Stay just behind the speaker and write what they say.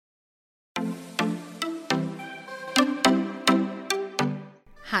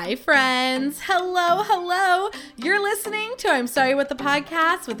Hi, friends. Hello. You're listening to I'm Sorry What the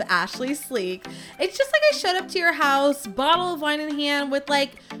Podcast with Ashley Sleek. It's just like I showed up to your house, bottle of wine in hand, with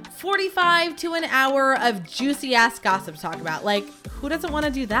like 45 to an hour of juicy ass gossip to talk about. Like, who doesn't want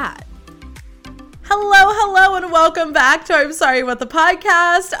to do that? Hello, and welcome back to I'm Sorry What the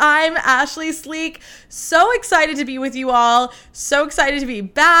Podcast. I'm Ashley Sleek. So excited to be with you all. So excited to be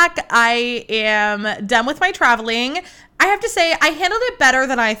back. I am done with my traveling. I have to say, I handled it better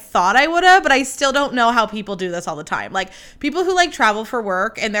than I thought I would have, but I still don't know how people do this all the time. Like, people who like travel for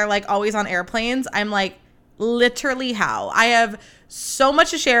work and they're like always on airplanes, I'm like, literally how? I have so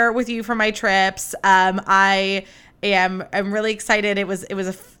much to share with you from my trips. I'm really excited. It was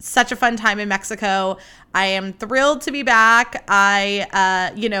such a fun time in Mexico. I am thrilled to be back.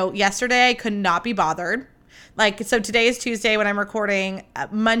 Yesterday I could not be bothered. Like, so today is Tuesday when I'm recording.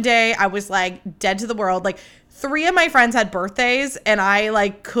 Monday, I was like dead to the world. Like, 3 of my friends had birthdays and I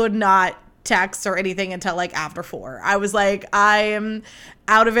like could not text or anything until like after 4. I was like, I am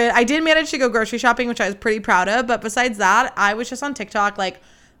out of it. I did manage to go grocery shopping, which I was pretty proud of. But besides that, I was just on TikTok like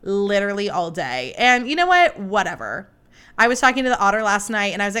literally all day. And you know what? Whatever. I was talking to the otter last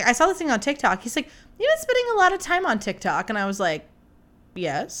night and I was like, I saw this thing on TikTok. He's like, you've been spending a lot of time on TikTok. And I was like,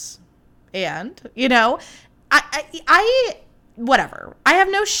 yes. And, whatever. I have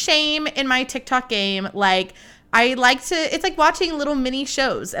no shame in my TikTok game. Like, I like to, it's like watching little mini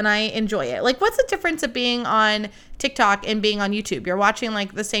shows and I enjoy it. Like, what's the difference of being on TikTok and being on YouTube? You're watching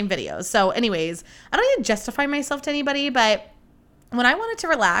like the same videos. So anyways, I don't need to justify myself to anybody, but when I wanted to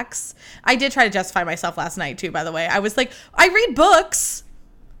relax, I did try to justify myself last night too, by the way. I was like, I read books.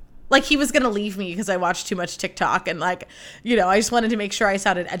 Like, he was going to leave me because I watched too much TikTok and like, I just wanted to make sure I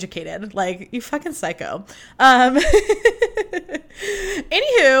sounded educated. Like, you fucking psycho.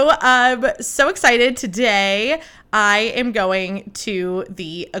 Anywho, I'm so excited. Today, I am going to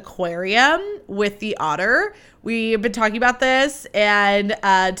the aquarium with the otter. We've been talking about this and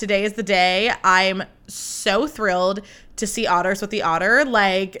today is the day. I'm so thrilled to see otters with the otter.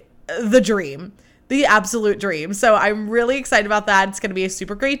 Like, the dream. The absolute dream. So I'm really excited about that. It's going to be a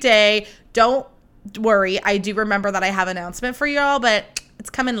super great day. Don't worry. I do remember that I have an announcement for y'all, but it's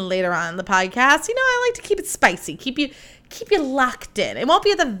coming later on in the podcast. I like to keep it spicy. Keep you locked in. It won't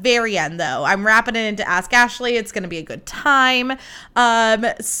be at the very end though. I'm wrapping it into Ask Ashley. It's going to be a good time.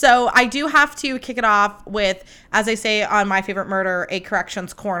 So I do have to kick it off with, as I say on My Favorite Murder, a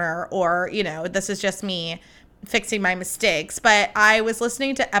corrections corner, or, this is just me fixing my mistakes. But I was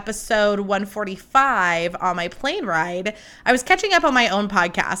listening to episode 145 on my plane ride. I was catching up on my own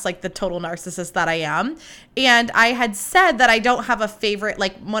podcast, like the total narcissist that I am. And I had said that I don't have a favorite,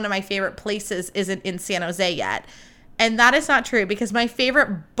 like one of my favorite places isn't in San Jose yet. And that is not true because my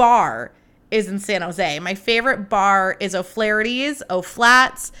favorite bar is in San Jose. My favorite bar is O'Flaherty's,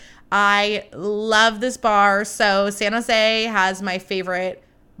 O'Flats. I love this bar. So San Jose has my favorite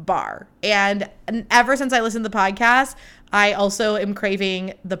bar. And ever since I listened to the podcast, I also am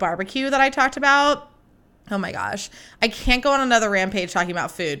craving the barbecue that I talked about. Oh my gosh. I can't go on another rampage talking about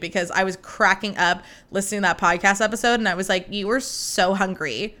food because I was cracking up listening to that podcast episode and I was like, you were so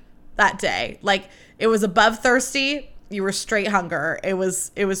hungry that day. Like, it was above thirsty. You were straight hunger. It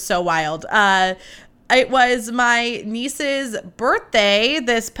was so wild. It was my niece's birthday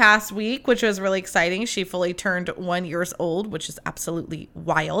this past week, which was really exciting. She fully turned 1 year old, which is absolutely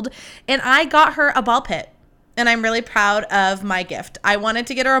wild. And I got her a ball pit. And I'm really proud of my gift. I wanted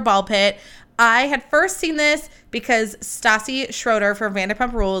to get her a ball pit. I had first seen this because Stassi Schroeder from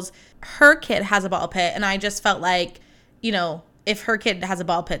Vanderpump Rules, her kid has a ball pit. And I just felt like, if her kid has a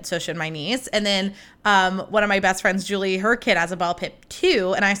ball pit, so should my niece. And then one of my best friends, Julie, her kid has a ball pit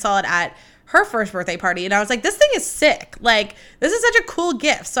too. And I saw it at her first birthday party. And I was like, this thing is sick. Like, this is such a cool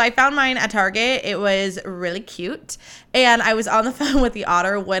gift. So I found mine at Target. It was really cute. And I was on the phone with the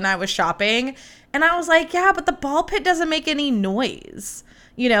otter when I was shopping. And I was like, yeah, but the ball pit doesn't make any noise.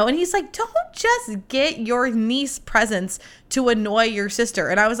 And he's like, don't just get your niece presents to annoy your sister.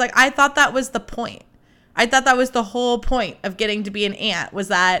 And I was like, I thought that was the point. I thought that was the whole point of getting to be an aunt, was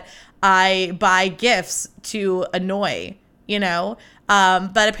that I buy gifts to annoy,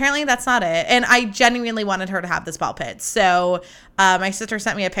 but apparently that's not it. And I genuinely wanted her to have this ball pit. So my sister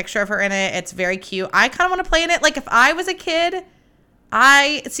sent me a picture of her in it. It's very cute. I kind of want to play in it. Like, if I was a kid,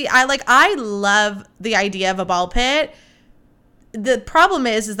 I love the idea of a ball pit. The problem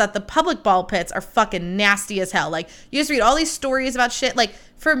is that the public ball pits are fucking nasty as hell. Like, you just read all these stories about shit. Like,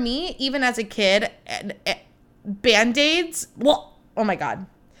 for me, even as a kid, Band-Aids, well, oh my God.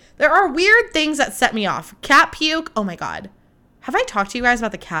 There are weird things that set me off. Cat puke, oh my God. Have I talked to you guys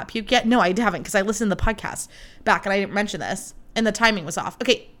about the cat puke yet? No, I haven't, because I listened to the podcast back and I didn't mention this. and the timing was off.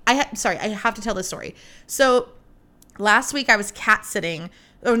 Okay, I have to tell this story. So last week I was cat sitting.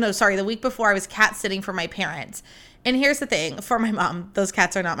 Oh no, sorry, the week before I was cat sitting for my parents. And here's the thing, for my mom, those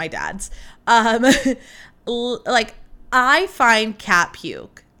cats are not my dad's. Like, I find cat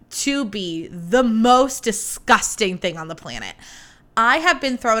puke to be the most disgusting thing on the planet. I have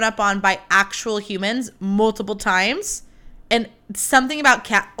been thrown up on by actual humans multiple times. And something about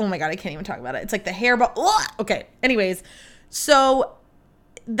cat, oh my God, I can't even talk about it. It's like the hairball. Ugh! Okay, anyways. So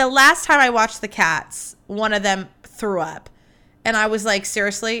the last time I watched the cats, one of them threw up. And I was like,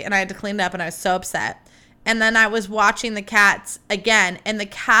 seriously? And I had to clean it up and I was so upset. And then I was watching the cats again, and the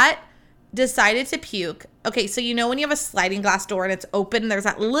cat decided to puke. Okay, so you know when you have a sliding glass door and it's open, there's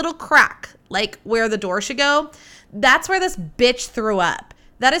that little crack, like where the door should go? That's where this bitch threw up.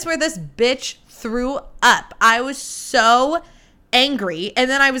 That is where this bitch threw up. I was so angry. And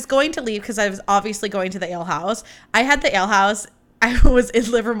then I was going to leave because I was obviously going to the ale house. I had the ale house. I was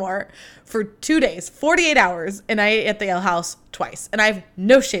in Livermore for 2 days, 48 hours, and I ate at the ale house twice. And I have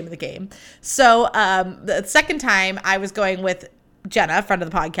no shame in the game. So the second time I was going with Jenna, friend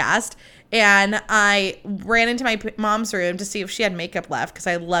of the podcast, and I ran into my mom's room to see if she had makeup left because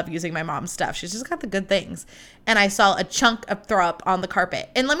I love using my mom's stuff. She's just got the good things. And I saw a chunk of throw up on the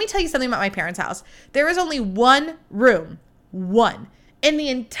carpet. And let me tell you something about my parents' house. There is only one room, one, in the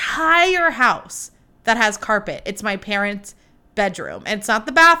entire house that has carpet. It's my parents' bedroom. And it's not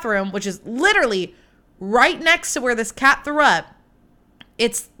the bathroom, which is literally right next to where this cat threw up.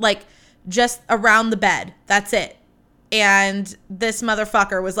 It's like just around the bed. That's it. And this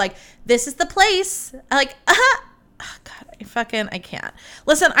motherfucker was like, this is the place. Like, oh God, I can't.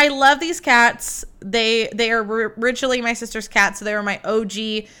 Listen, I love these cats. They are originally my sister's cats. So they were my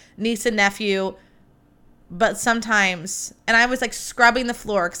OG niece and nephew. But sometimes, and I was like scrubbing the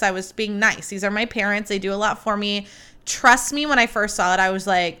floor because I was being nice. These are my parents. They do a lot for me. Trust me, when I first saw it, I was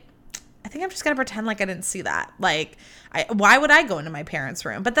like, I think I'm just going to pretend like I didn't see that. Like, why would I go into my parents'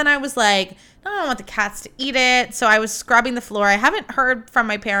 room? But then I was like, no, I don't want the cats to eat it. So I was scrubbing the floor. I haven't heard from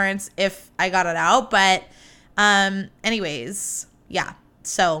my parents if I got it out. But anyways, yeah.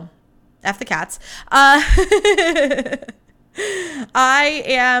 So F the cats. I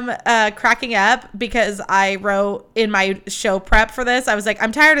am cracking up because I wrote in my show prep for this. I was like,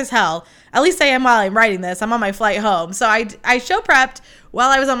 I'm tired as hell. At least I am while I'm writing this. I'm on my flight home. So I show prepped while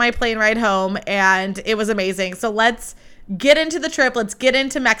I was on my plane ride home, and it was amazing. So let's get into the trip. Let's get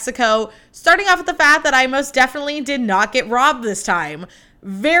into Mexico. Starting off with the fact that I most definitely did not get robbed this time.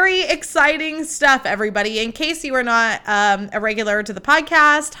 Very exciting stuff, everybody. In case you are not a regular to the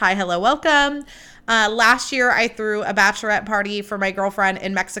podcast, hi, hello, welcome. Last year, I threw a bachelorette party for my girlfriend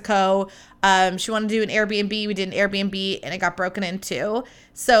in Mexico. She wanted to do an Airbnb. We did an Airbnb, and it got broken into.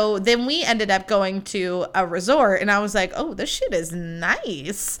 So then we ended up going to a resort, and I was like, oh, this shit is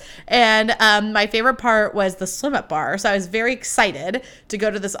nice. And my favorite part was the swim-up bar. So I was very excited to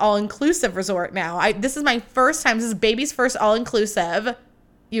go to this all-inclusive resort now. This is my first time. This is baby's first all-inclusive.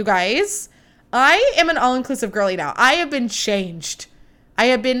 You guys, I am an all-inclusive girly now. I have been changed. I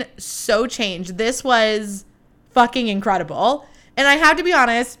have been so changed. This was fucking incredible. And I have to be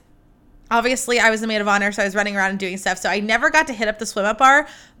honest, obviously I was the maid of honor, so I was running around and doing stuff. So I never got to hit up the swim up bar,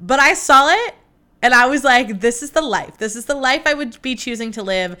 but I saw it and I was like, this is the life. This is the life I would be choosing to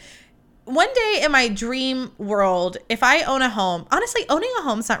live. One day in my dream world, if I own a home, honestly, owning a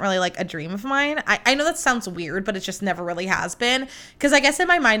home is not really like a dream of mine. I know that sounds weird, but it just never really has been. Because I guess in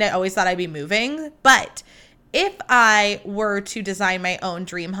my mind, I always thought I'd be moving. But if I were to design my own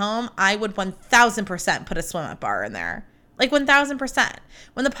dream home, I would 1000% put a swim-up bar in there. Like 1000%.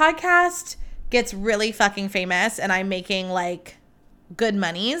 When the podcast gets really fucking famous and I'm making like good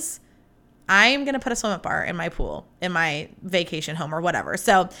monies, I'm going to put a swim-up bar in my pool, in my vacation home or whatever.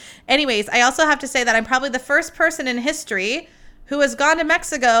 So anyways, I also have to say that I'm probably the first person in history who has gone to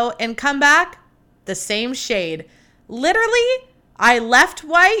Mexico and come back the same shade. Literally, I left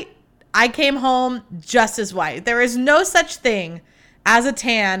white. I came home just as white. There is no such thing as a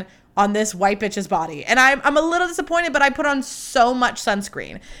tan on this white bitch's body. And I'm a little disappointed, but I put on so much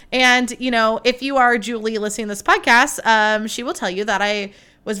sunscreen. And, you know, if you are Julie listening to this podcast, she will tell you that I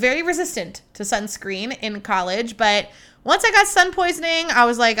was very resistant to sunscreen in college. But once I got sun poisoning, I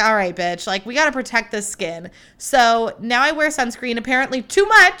was like, all right, bitch, like we got to protect this skin. So now I wear sunscreen, apparently too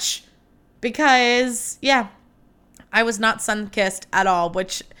much, because, yeah, I was not sun-kissed at all,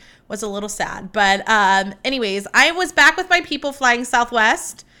 which was a little sad. But anyways, I was back with my people flying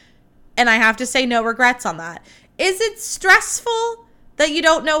Southwest, and I have to say no regrets on that. Is it stressful that you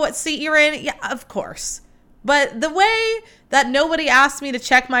don't know what seat you're in? Yeah, of course. But the way that nobody asked me to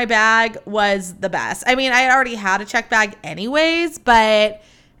check my bag was the best. I mean, I already had a check bag anyways, but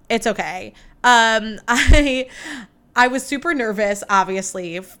it's okay. I was super nervous,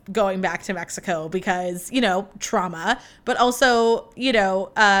 obviously, going back to Mexico because, trauma, but also,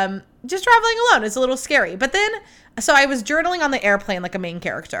 just traveling alone is a little scary. But then, so I was journaling on the airplane like a main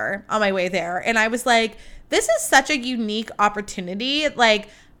character on my way there. And I was like, this is such a unique opportunity. Like,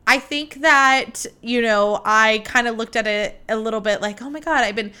 I think that, I kind of looked at it a little bit like, oh my God,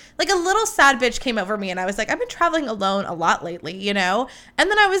 I've been like a little sad bitch came over me. And I was like, I've been traveling alone a lot lately, And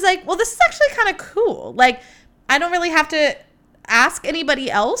then I was like, well, this is actually kind of cool. Like, I don't really have to ask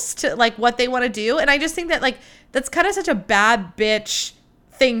anybody else to like what they want to do. And I just think that like, that's kind of such a bad bitch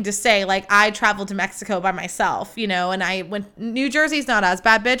thing to say. Like, I traveled to Mexico by myself, and I went, New Jersey's not as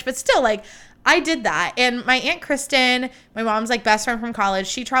bad bitch, but still like I did that. And my Aunt Kristen, my mom's like best friend from college,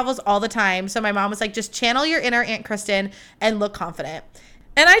 she travels all the time. So my mom was like, just channel your inner Aunt Kristen and look confident.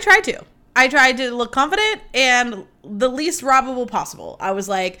 And I tried to look confident and the least robbable possible. I was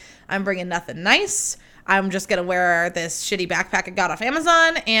like, I'm bringing nothing nice. I'm just going to wear this shitty backpack I got off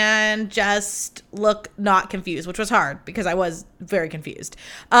Amazon and just look not confused, which was hard because I was very confused.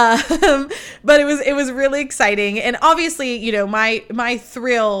 But it was really exciting. And obviously, my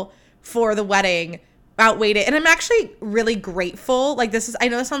thrill for the wedding outweighed it. And I'm actually really grateful. Like I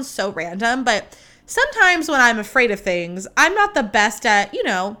know this sounds so random, but sometimes when I'm afraid of things, I'm not the best at,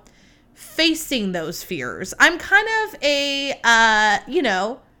 facing those fears. I'm kind of a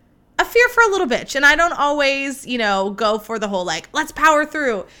fear for a little bitch. And I don't always, go for the whole, like, let's power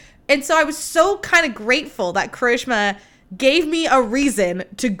through. And so I was so kind of grateful that Karishma gave me a reason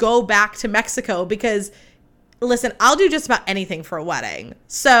to go back to Mexico because, listen, I'll do just about anything for a wedding.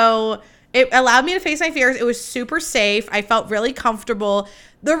 So it allowed me to face my fears. It was super safe. I felt really comfortable.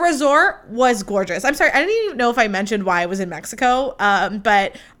 The resort was gorgeous. I'm sorry, I didn't even know if I mentioned why I was in Mexico.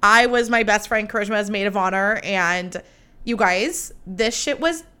 But I was my best friend Karishma's maid of honor. And you guys, this shit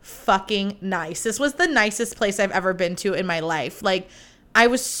was fucking nice. This was the nicest place I've ever been to in my life. Like, I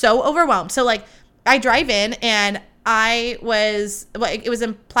was so overwhelmed. So like I drive in and it was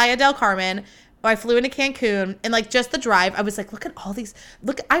in Playa del Carmen. I flew into Cancun and like just the drive, I was like, look at all these,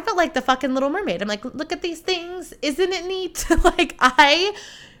 I felt like the fucking Little Mermaid. I'm like, look at these things. Isn't it neat?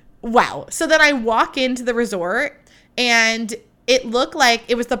 Wow. So then I walk into the resort and it looked like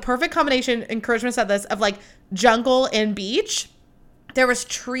it was the perfect combination, and Karishma said this, of like jungle and beach. There was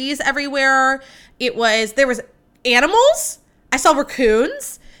trees everywhere. There was animals. I saw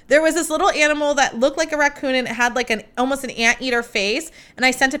raccoons. There was this little animal that looked like a raccoon and it had like almost an anteater face. And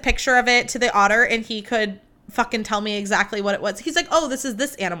I sent a picture of it to the otter and he could fucking tell me exactly what it was. He's like, oh, this is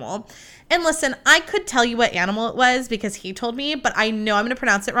this animal. And listen, I could tell you what animal it was because he told me, but I know I'm going to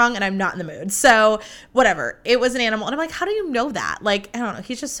pronounce it wrong and I'm not in the mood. So whatever. It was an animal. And I'm like, how do you know that? Like, I don't know.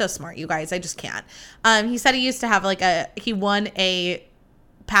 He's just so smart, you guys. I just can't. He said he used to have he won a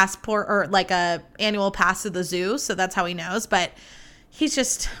passport or like a annual pass to the zoo. So that's how he knows. But he's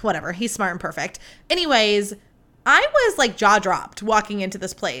just whatever. He's smart and perfect. Anyways, I was like jaw dropped walking into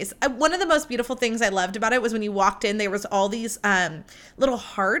this place. One of the most beautiful things I loved about it was when you walked in, there was all these little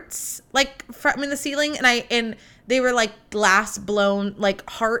hearts like from in the ceiling, and they were like glass blown like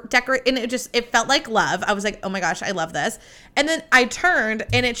heart decorate, and it felt like love. I was like, oh my gosh, I love this. And then I turned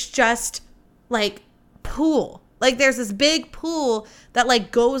and it's just like pool. Like there's this big pool that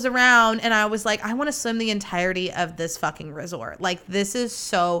like goes around, and I was like, I want to swim the entirety of this fucking resort. Like this is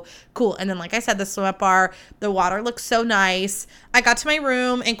so cool. And then like I said, the swim up bar, the water looks so nice. I got to my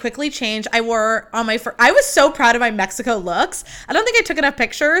room and quickly changed. I wore on I was so proud of my Mexico looks. I don't think I took enough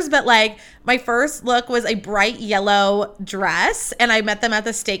pictures, but like my first look was a bright yellow dress, and I met them at the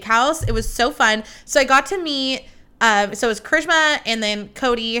steakhouse. It was so fun. So I got to meet so it was Karishma and then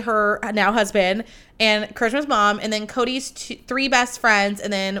Cody, her now husband, and Karishma's mom, and then Cody's three best friends,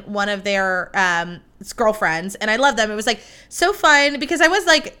 and then one of their girlfriends. And I love them. It was like so fun because I was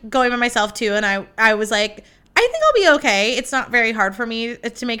like going by myself too. And I was like, I think I'll be okay. It's not very hard for me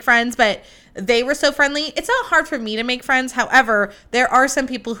to make friends, but they were so friendly. It's not hard for me to make friends. However, there are some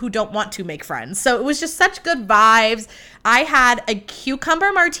people who don't want to make friends. So it was just such good vibes. I had a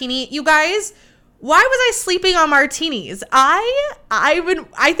cucumber martini. You guys, why was I sleeping on martinis?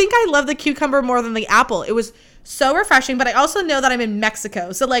 I think I love the cucumber more than the apple. It was so refreshing, but I also know that I'm in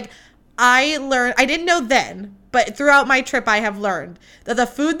Mexico. So like I didn't know then, but throughout my trip I have learned that the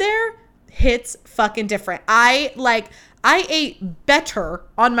food there hits fucking different. I ate better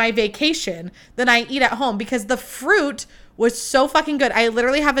on my vacation than I eat at home because the fruit was so fucking good. I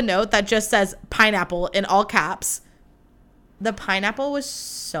literally have a note that just says pineapple in all caps. The pineapple was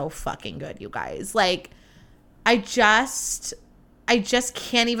so fucking good, you guys. Like, I just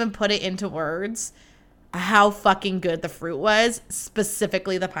can't even put it into words how fucking good the fruit was,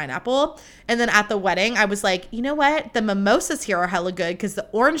 specifically the pineapple. And then at the wedding, I was like, you know what? The mimosas here are hella good because the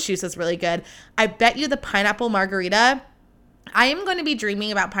orange juice is really good. I bet you the pineapple margarita, I am going to be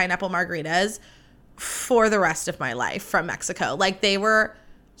dreaming about pineapple margaritas for the rest of my life from Mexico. Like, they were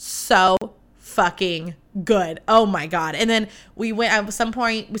so fucking good. Oh my God. And then we went at some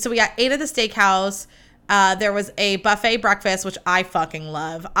point, so we ate at the steakhouse. There was a buffet breakfast, which I fucking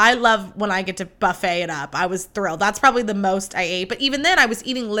love. I love when I get to buffet it up. I was thrilled. That's probably the most I ate. But even then, I was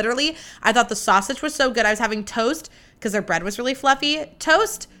eating literally, I thought the sausage was so good. I was having toast because their bread was really fluffy.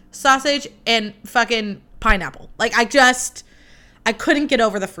 Toast, sausage, and fucking pineapple. Like, I couldn't get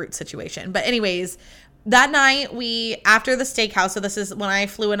over the fruit situation. But anyways, that night after the steakhouse, so this is when I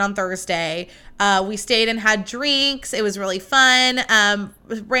flew in on Thursday, we stayed and had drinks. It was really fun.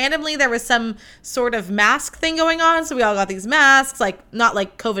 Randomly, there was some sort of mask thing going on. So we all got these masks, like not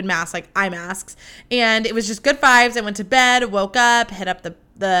like COVID masks, like eye masks. And it was just good vibes. I went to bed, woke up, hit up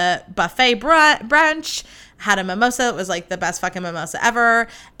the buffet brunch, had a mimosa. It was like the best fucking mimosa ever.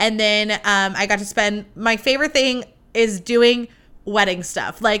 And then I got to spend, my favorite thing is doing wedding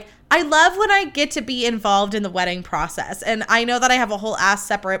stuff. Like, I love when I get to be involved in the wedding process. And I know that I have a whole ass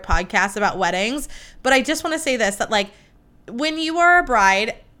separate podcast about weddings, but I just want to say this, that like, when you are a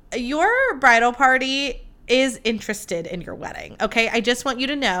bride, your bridal party is interested in your wedding. Okay. I just want you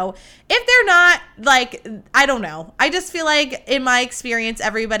to know. If they're not, like, I don't know. I just feel like in my experience,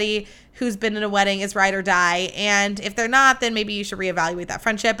 everybody who's been in a wedding is ride or die. And if they're not, then maybe you should reevaluate that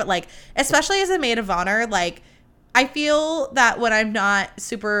friendship. But like, especially as a maid of honor, like, I feel that when I'm not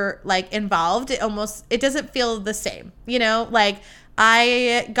super like involved, it doesn't feel the same, you know? Like,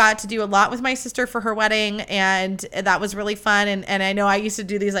 I got to do a lot with my sister for her wedding, and that was really fun. And I know I used to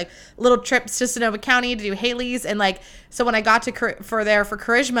do these like little trips to Sonoma County to do Haley's, and like, so when I got to for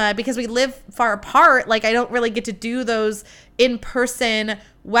Charisma, because we live far apart, like I don't really get to do those in-person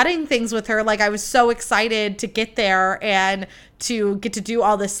wedding things with her. Like, I was so excited to get there and to get to do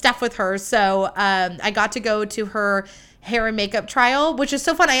all this stuff with her. So I got to go to her hair and makeup trial, which is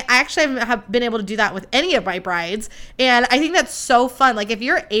so fun. I actually haven't been able to do that with any of my brides. And I think that's so fun. Like, if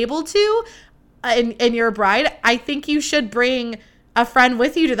you're able to, and you're a bride, I think you should bring a friend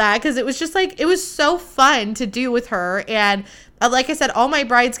with you to that, because it was just like, it was so fun to do with her. And like I said, all my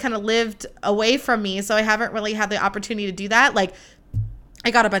brides kind of lived away from me, so I haven't really had the opportunity to do that. Like, I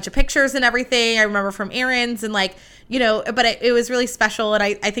got a bunch of pictures and everything I remember from errands, and like, you know, but it was really special. And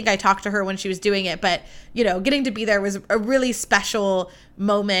I think I talked to her when she was doing it, but you know, getting to be there was a really special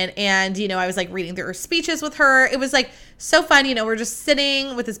moment. And, you know, I was like reading through her speeches with her. It was like so fun. You know, we're just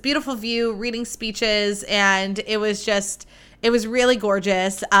sitting with this beautiful view, reading speeches, and it was really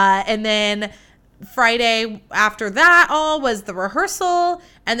gorgeous. And then Friday after that all was the rehearsal,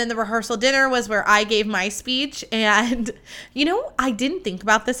 and then the rehearsal dinner was where I gave my speech. And you know, I didn't think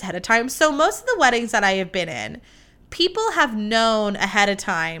about this ahead of time. So most of the weddings that I have been in, people have known ahead of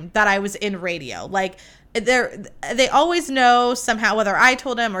time that I was in radio. Like, they always know somehow, whether I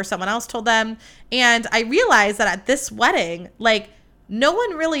told them or someone else told them. And I realized that at this wedding, like, no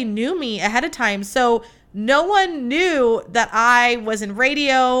one really knew me ahead of time. So no one knew that I was in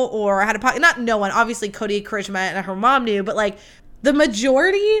radio or had a podcast. Not no one. Obviously, Cody, Charisma, and her mom knew. But like, the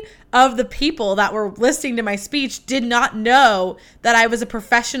majority of the people that were listening to my speech did not know that I was a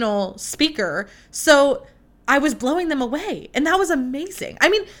professional speaker. So I was blowing them away. And that was amazing. I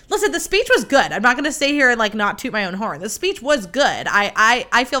mean, listen, the speech was good. I'm not going to stay here and like not toot my own horn. The speech was good.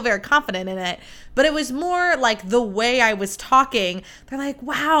 I feel very confident in it. But it was more like the way I was talking. They're like,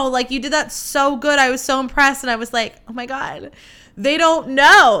 wow, like you did that so good. I was so impressed. And I was like, oh my God, they don't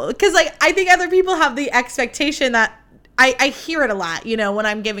know. Because like, I think other people have the expectation that I hear it a lot, you know, when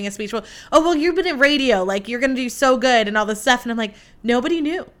I'm giving a speech. Well, you've been in radio. Like, you're going to do so good and all this stuff. And I'm like, nobody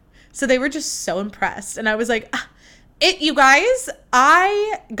knew. So they were just so impressed. And I was like, you guys,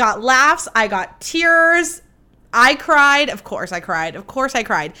 I got laughs. I got tears. I cried. Of course I cried.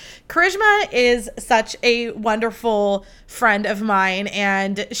 Charisma is such a wonderful friend of mine.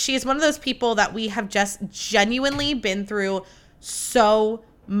 And she's one of those people that we have just genuinely been through so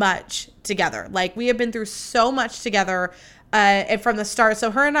much together. Like, we have been through so much together and from the start.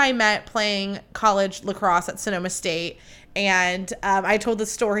 So her and I met playing college lacrosse at Sonoma State. And I told the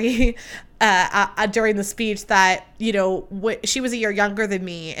story during the speech that, you know, she was a year younger than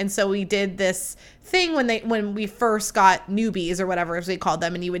me. And so we did this thing when we first got newbies, or whatever as we called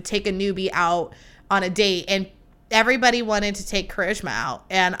them, and you would take a newbie out on a date. And everybody wanted to take Charisma out,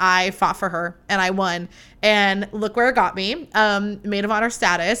 and I fought for her and I won, and look where it got me. Maid of honor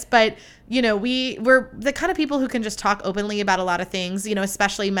status. But we're the kind of people who can just talk openly about a lot of things,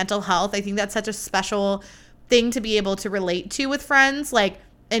 especially mental health. I think that's such a special thing to be able to relate to with friends,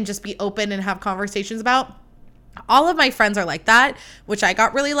 and just be open and have conversations about. All of my friends are like that, which I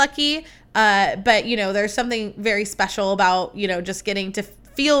got really lucky. But there's something very special about, just getting to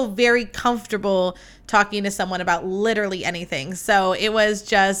feel very comfortable talking to someone about literally anything. So it was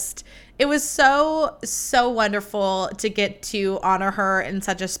so, so wonderful to get to honor her in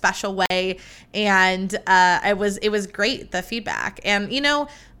such a special way. And it was great, the feedback. And,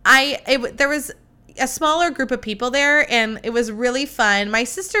 there was a smaller group of people there, and it was really fun. My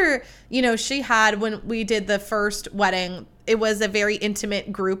sister, she had, when we did the first wedding, it was a very intimate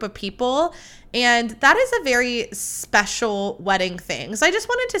group of people, and that is a very special wedding thing. So I just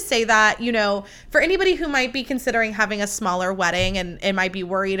wanted to say that, for anybody who might be considering having a smaller wedding and might be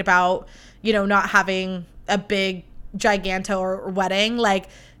worried about, not having a big gigantor wedding,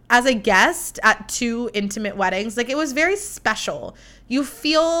 as a guest at 2 intimate weddings, it was very special. You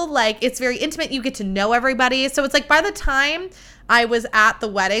feel like it's very intimate. You get to know everybody. So it's by the time I was at the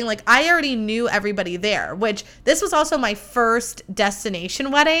wedding, I already knew everybody there, which this was also my first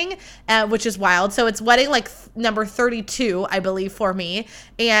destination wedding, which is wild. So it's wedding number 32, I believe, for me.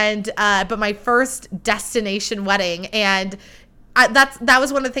 And, but my first destination wedding. And that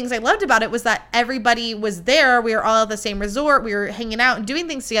was one of the things I loved about it, was that everybody was there. We were all at the same resort. We were hanging out and doing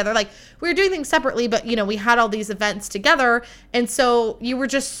things together. We were doing things separately, but we had all these events together. And so you were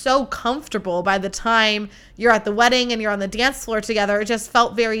just so comfortable by the time you're at the wedding and you're on the dance floor together. It just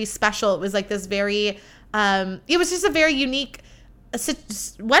felt very special. It was this very, it was just a very unique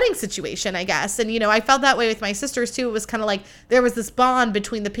wedding situation, I guess. And, I felt that way with my sisters too. It was kind of there was this bond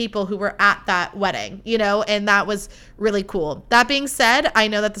between the people who were at that wedding, and that was really cool. That being said, I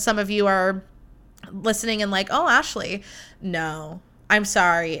know that some of you are listening and oh, Ashley, no, I'm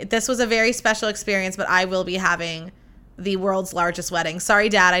sorry. This was a very special experience, but I will be having the world's largest wedding. Sorry,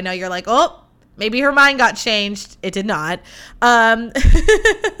 Dad. I know you're oh, maybe her mind got changed. It did not. But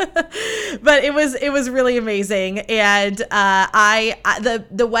it was really amazing. And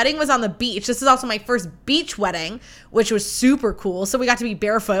the wedding was on the beach. This is also my first beach wedding, which was super cool. So we got to be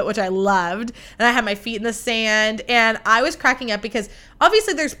barefoot, which I loved. And I had my feet in the sand. And I was cracking up because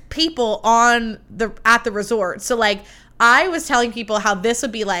obviously there's people at the resort. So I was telling people how this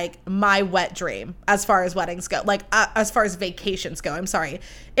would be my wet dream as far as weddings go, as far as vacations go. I'm sorry.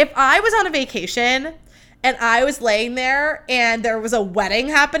 If I was on a vacation and I was laying there and there was a wedding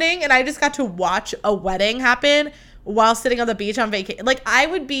happening and I just got to watch a wedding happen while sitting on the beach on vacation, I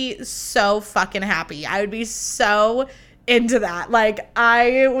would be so fucking happy. I would be so into that.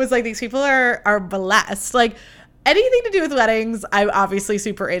 I was these people are blessed. Anything to do with weddings, I'm obviously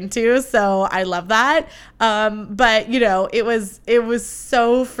super into, so I love that. But it was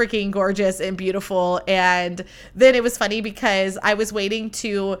so freaking gorgeous and beautiful. And then it was funny because I was waiting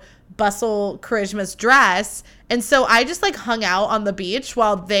to bustle Charisma's dress, and so I just hung out on the beach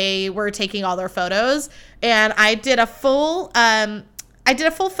while they were taking all their photos, and I did a full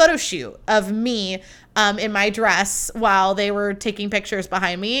photo shoot of me in my dress while they were taking pictures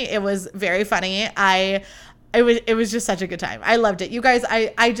behind me. It was very funny. It was just such a good time. I loved it. You guys,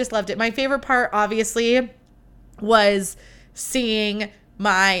 I just loved it. My favorite part, obviously, was seeing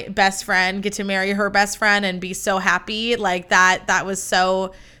my best friend get to marry her best friend and be so happy. That was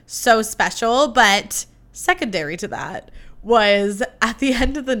so, so special. But secondary to that was at the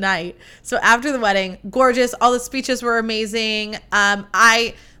end of the night. So after the wedding, gorgeous. All the speeches were amazing.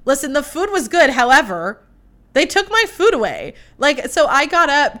 Listen, the food was good. However, they took my food away. So I got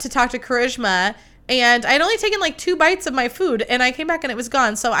up to talk to Charisma, and I'd only taken 2 bites of my food, and I came back and it was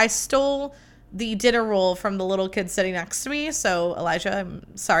gone. So I stole the dinner roll from the little kid sitting next to me. So Elijah, I'm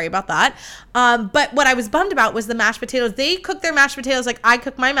sorry about that. But what I was bummed about was the mashed potatoes. They cooked their mashed potatoes like I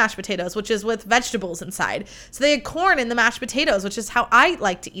cook my mashed potatoes, which is with vegetables inside. So they had corn in the mashed potatoes, which is how I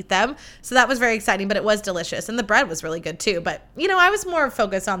like to eat them. So that was very exciting, but it was delicious. And the bread was really good too. But I was more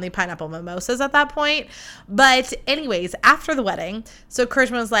focused on the pineapple mimosas at that point. But anyways, after the wedding, so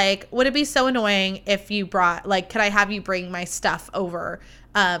Kirschman was like, would it be so annoying if you brought, could I have you bring my stuff over?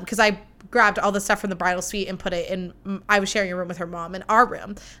 Because I grabbed all the stuff from the bridal suite and put it in. I was sharing a room with her mom in our room.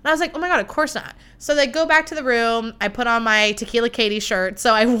 And I was like, oh my God, of course not. So they go back to the room. I put on my Tequila Katie shirt.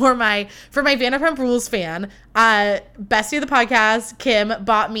 So I wore for my Vanderpump Rules fan, bestie of the podcast, Kim,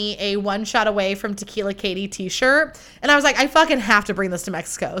 bought me a One Shot Away from Tequila Katie t-shirt. And I was like, I fucking have to bring this to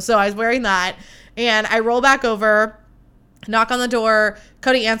Mexico. So I was wearing that, and I roll back over. Knock on the door.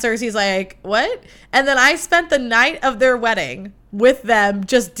 Cody answers. He's like, what? And then I spent the night of their wedding with them,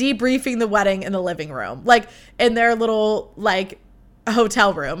 just debriefing the wedding in the living room, like in their little like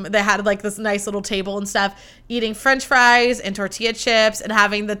hotel room. They had like this nice little table and stuff, eating French fries and tortilla chips and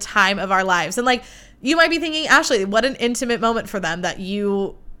having the time of our lives. And like, you might be thinking, Ashley, what an intimate moment for them that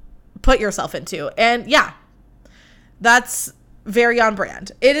you put yourself into. And yeah, that's very on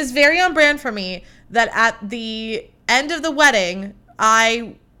brand. It is very on brand for me that at the end of the wedding,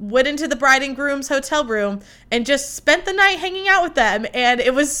 I went into the bride and groom's hotel room and just spent the night hanging out with them. And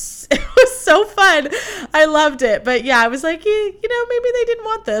it was so fun. I loved it. But yeah, I was like, you know, maybe they didn't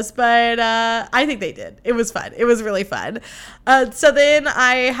want this, but I think they did. It was fun. It was really fun. So then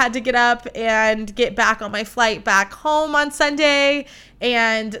I had to get up and get back on my flight back home on Sunday.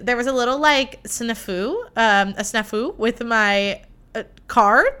 And there was a little like snafu with my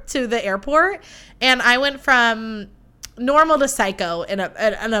car to the airport. And I went from normal to psycho in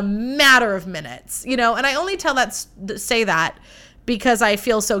a matter of minutes, you know, and I only say that because I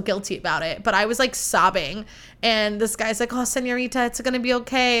feel so guilty about it. But I was like sobbing, and this guy's like, oh, señorita, it's gonna be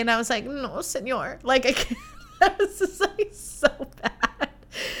okay. And I was like, no, señor, like I can't. That was just like so bad.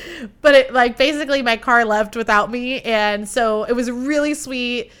 But it like basically my car left without me, and so it was really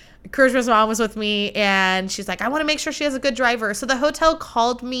sweet. Kurishma's mom was with me, and she's like, I want to make sure she has a good driver. So the hotel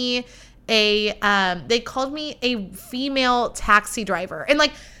called me a female taxi driver. And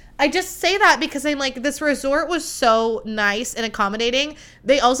like, I just say that because I'm like, this resort was so nice and accommodating.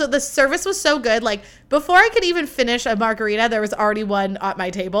 The service was so good. Like, before I could even finish a margarita, there was already one at my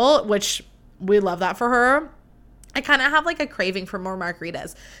table, which we love that for her. I kind of have like a craving for more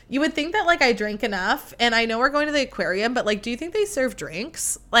margaritas. You would think that like I drink enough, and I know we're going to the aquarium, but like, do you think they serve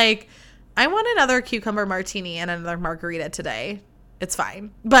drinks? Like, I want another cucumber martini and another margarita today. It's fine.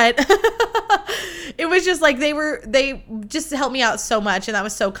 But it was just like, they just helped me out so much, and that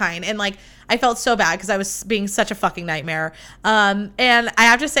was so kind. And like, I felt so bad because I was being such a fucking nightmare. And I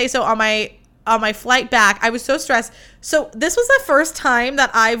have to say, so on my flight back, I was so stressed. So this was the first time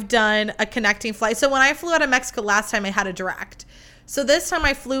that I've done a connecting flight. So when I flew out of Mexico last time, I had a direct. So this time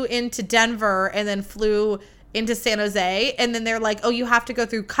I flew into Denver and then flew into San Jose, and then they're like, oh, you have to go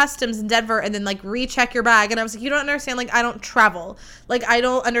through customs in Denver and then like recheck your bag. And I was like, you don't understand, like, I don't travel, like, I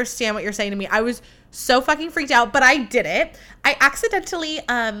don't understand what you're saying to me. I was so fucking freaked out, but I did it. I accidentally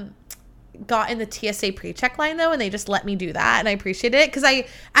got in the TSA pre-check line though, and they just let me do that, and I appreciate it because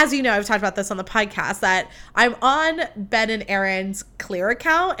as you know, I've talked about this on the podcast, that I'm on Ben and Erin's Clear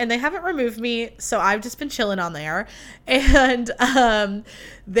account, and they haven't removed me, so I've just been chilling on there. And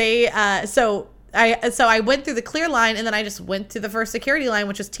So I went through the Clear line, and then I just went to the first security line,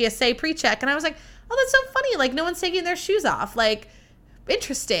 which was TSA pre-check. And I was like, oh, that's so funny. Like, no one's taking their shoes off. Like,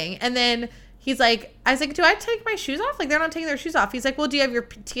 interesting. And then I was like, do I take my shoes off? Like, they're not taking their shoes off. He's like, well, do you have your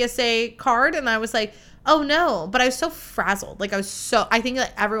TSA card? And I was like, oh, no. But I was so frazzled. Like, I think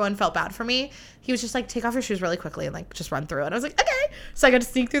that everyone felt bad for me. He was just like, take off your shoes really quickly and like, just run through it. And I was like, okay. So I got to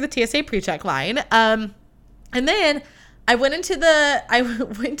sneak through the TSA pre-check line. And then I went to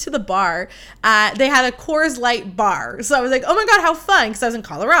the bar. They had a Coors Light bar. So I was like, oh my God, how fun. Because I was in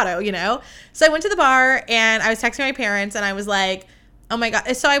Colorado, you know. So I went to the bar, and I was texting my parents, and I was like, oh my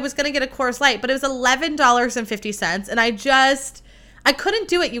God. So I was going to get a Coors Light, but it was $11.50. And I couldn't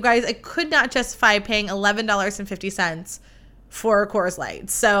do it, you guys. I could not justify paying $11.50 for a Coors Light.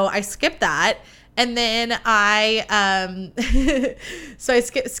 So I skipped that. And then so I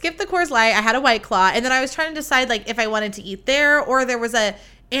skipped the Coors Light. I had a White Claw. And then I was trying to decide like if I wanted to eat there, or there was a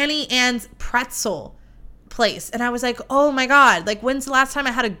Annie Ann's pretzel place. And I was like, oh my God, like, when's the last time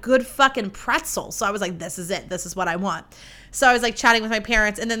I had a good fucking pretzel? So I was like, this is it. This is what I want. So I was like chatting with my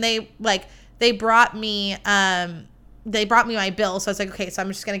parents, and then they brought me my bill. So I was like, okay, so I'm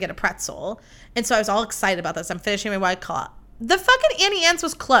just going to get a pretzel. And so I was all excited about this. I'm finishing my White Claw. The fucking Annie Ann's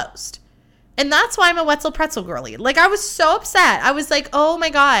was closed. And that's why I'm a Wetzel pretzel girly. Like, I was so upset. I was like, oh my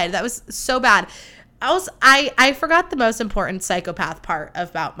God, that was so bad. I forgot the most important psychopath part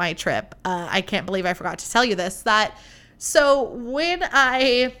about my trip. I can't believe I forgot to tell you this. So when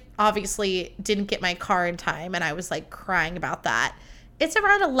I obviously didn't get my car in time, and I was like crying about that, it's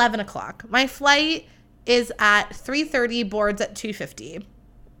around 11 o'clock. My flight is at 3:30, boards at 2:50.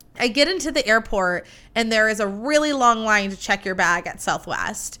 I get into the airport, and there is a really long line to check your bag at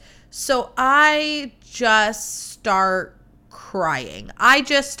Southwest. So I just start crying. I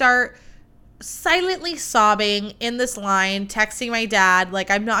just start silently sobbing in this line, texting my dad, like,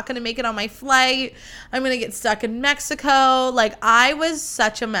 I'm not going to make it on my flight. I'm going to get stuck in Mexico. Like, I was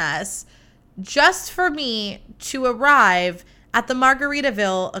such a mess just for me to arrive at the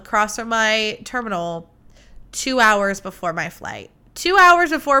Margaritaville across from my terminal 2 hours before my flight. 2 hours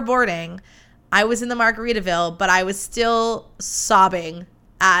before boarding, I was in the Margaritaville, but I was still sobbing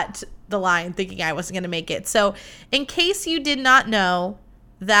at the line thinking I wasn't going to make it. So in case you did not know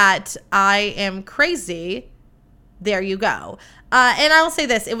that I am crazy, there you go. And I will say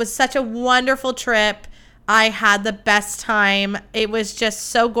this, it was such a wonderful trip. I had the best time. It was just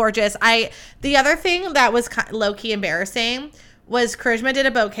so gorgeous. The other thing that was low-key embarrassing was Karishma did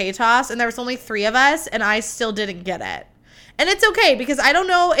a bouquet toss, and there was only 3 of us, and I still didn't get it. And it's okay, because I don't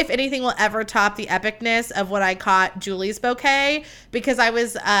know if anything will ever top the epicness of what I caught Julie's bouquet, because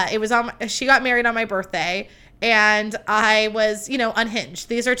she got married on my birthday, and I was, unhinged.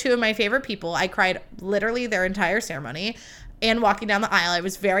 These are 2 of my favorite people. I cried literally their entire ceremony, and walking down the aisle, I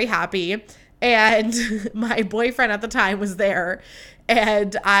was very happy. And my boyfriend at the time was there,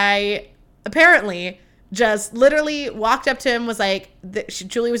 and I apparently just literally walked up to him, was like,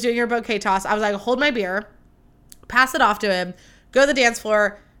 Julie was doing her bouquet toss. I was like, hold my beer, pass it off to him, go to the dance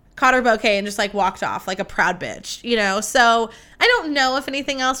floor, caught her bouquet, and just like walked off like a proud bitch, So I don't know if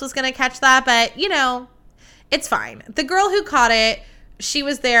anything else was going to catch that, but it's fine. The girl who caught it, she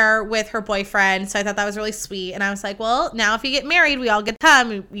was there with her boyfriend, so I thought that was really sweet. And I was like, well, now if you get married, we all get to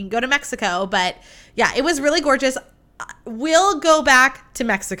come. We can go to Mexico. But yeah, it was really gorgeous. We'll go back to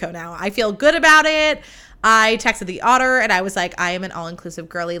Mexico now. I feel good about it. I texted the Otter, and I was like, I am an all-inclusive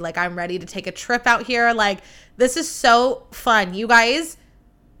girly. Like, I'm ready to take a trip out here. Like, this is so fun. You guys,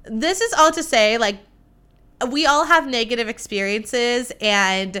 this is all to say, like, we all have negative experiences,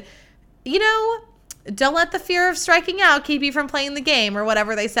 and, don't let the fear of striking out keep you from playing the game, or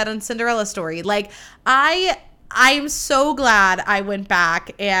whatever they said on Cinderella Story. Like, I'm so glad I went back,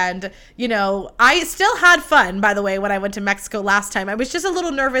 and, I still had fun, by the way, when I went to Mexico last time. I was just a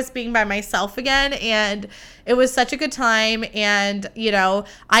little nervous being by myself again, and it was such a good time. And,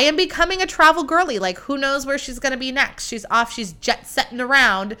 I am becoming a travel girly. Like, who knows where she's going to be next? She's off. She's jet setting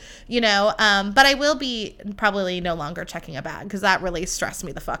around, but I will be probably no longer checking a bag, because that really stressed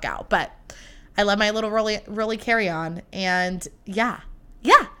me the fuck out. But I love my little rolly carry-on, and yeah,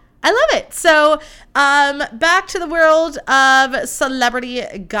 I love it. So, back to the world of celebrity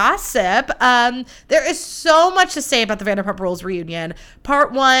gossip. There is so much to say about the Vanderpump Rules reunion.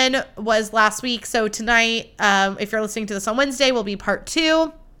 Part 1 was last week, so tonight, if you're listening to this on Wednesday, will be part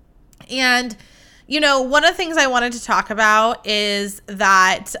 2. And one of the things I wanted to talk about is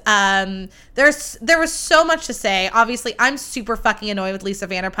that there was so much to say. Obviously, I'm super fucking annoyed with Lisa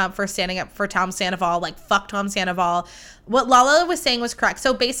Vanderpump for standing up for Tom Sandoval. Like, fuck Tom Sandoval. What Lala was saying was correct.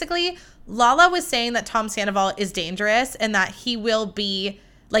 So basically, Lala was saying that Tom Sandoval is dangerous, and that he will be,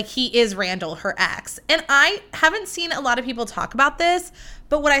 like, he is Randall, her ex. And I haven't seen a lot of people talk about this,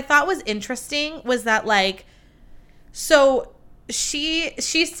 but what I thought was interesting was that, like, so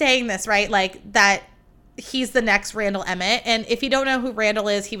she's saying this, right? Like, that he's the next Randall Emmett. And if you don't know who Randall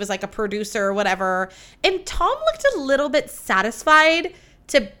is, he was like a producer or whatever. And Tom looked a little bit satisfied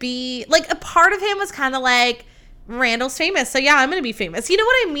to be, like, a part of him was kind of like, Randall's famous, so yeah, I'm gonna be famous. You know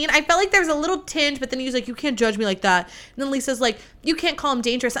what I mean? I felt like there was a little tinge, but then he was like, you can't judge me like that. And then Lisa's like, you can't call him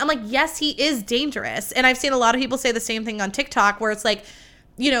dangerous. I'm like, yes, he is dangerous. And I've seen a lot of people say the same thing on TikTok, where it's like,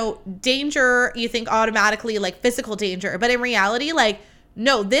 danger, you think automatically like physical danger. But in reality, like,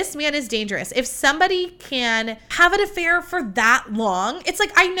 no, this man is dangerous. If somebody can have an affair for that long, it's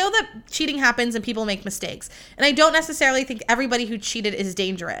like, I know that cheating happens and people make mistakes. And I don't necessarily think everybody who cheated is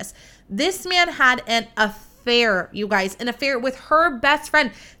dangerous. This man had an affair, you guys, an affair with her best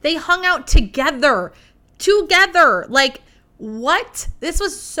friend. They hung out together. Like, what? This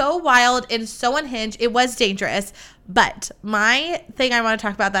was so wild and so unhinged. It was dangerous. But my thing I want to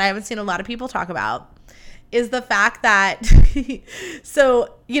talk about that I haven't seen a lot of people talk about is the fact that,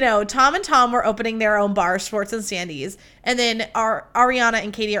 so, Tom and Tom were opening their own bar, Schwartz and Sandy's. And then Ariana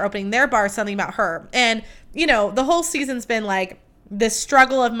and Katie are opening their bar, Something About Her. And, the whole season's been like this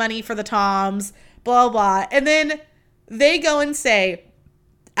struggle of money for the Toms, blah, blah. And then they go and say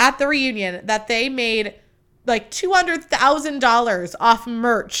at the reunion that they made like $200,000 off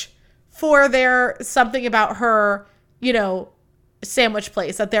merch for their Something About Her, sandwich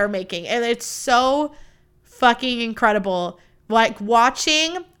place that they're making. And it's so fucking incredible. Like,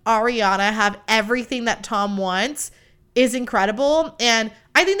 watching Ariana have everything that Tom wants is incredible. And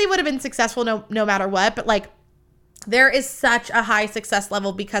I think they would have been successful no matter what. But, like, there is such a high success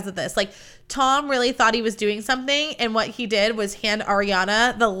level because of this. Like, Tom really thought he was doing something, and what he did was hand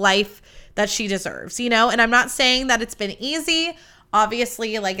Ariana the life that she deserves, And I'm not saying that it's been easy.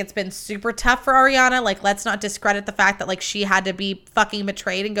 Obviously, like, it's been super tough for Ariana. Like, let's not discredit the fact that, like, she had to be fucking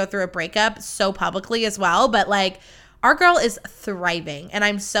betrayed and go through a breakup so publicly as well. But, like, our girl is thriving, and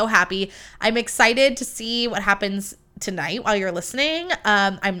I'm so happy. I'm excited to see what happens tonight while you're listening.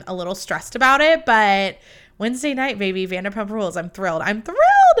 I'm a little stressed about it, but Wednesday night, baby, Vanderpump Rules. I'm thrilled.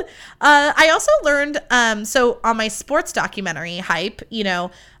 I also learned, so on my sports documentary hype, you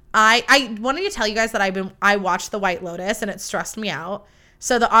know, I wanted to tell you guys that I watched The White Lotus, and it stressed me out.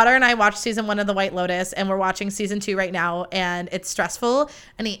 So the Otter and I watched season 1 of The White Lotus, and we're watching season 2 right now, and it's stressful.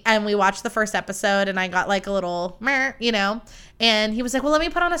 And we watched the first episode, and I got like a little meh, you know. And he was like, well, let me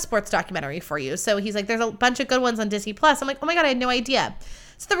put on a sports documentary for you. So he's like, there's a bunch of good ones on Disney Plus. I'm like, oh my God, I had no idea.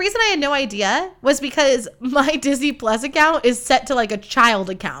 So the reason I had no idea was because my Disney Plus account is set to like a child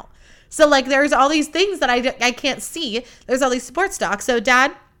account. So like there's all these things that I can't see. There's all these sports docs. So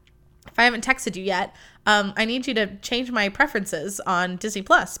Dad, if I haven't texted you yet, I need you to change my preferences on Disney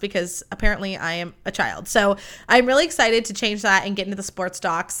Plus because apparently I am a child. So I'm really excited to change that and get into the sports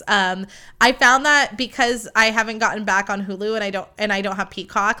docs. I found that because I haven't gotten back on Hulu and I don't have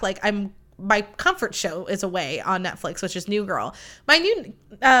Peacock, like my comfort show is away on Netflix, which is New Girl. My new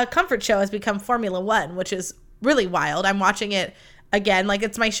comfort show has become Formula One, which is really wild. I'm watching it again, like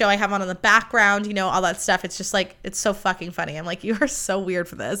it's my show I have on in the background, you know, all that stuff. It's just like, it's so fucking funny. I'm like, you are so weird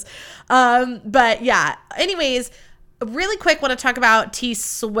for this. But yeah, anyways, really quick, want to talk about T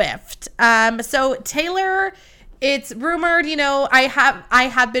Swift. So Taylor, it's rumored, you know, I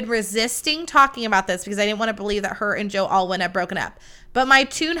have been resisting talking about this because I didn't want to believe that her and Joe Alwyn have broken up. But my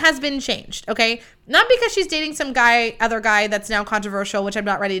tune has been changed, okay? Not because she's dating some other guy that's now controversial, which I'm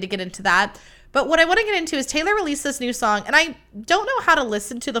not ready to get into that. But what I want to get into is Taylor released this new song, and I don't know how to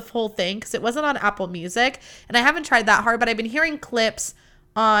listen to the full thing because it wasn't on Apple Music, and I haven't tried that hard, but I've been hearing clips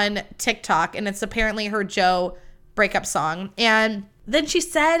on TikTok, and it's apparently her Joe breakup song. And then she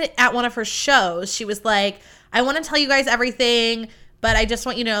said at one of her shows, she was like, I want to tell you guys everything, but I just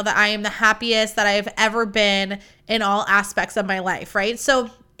want you to know that I am the happiest that I've ever been in all aspects of my life, right? So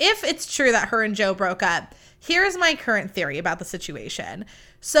if it's true that her and Joe broke up, here's my current theory about the situation.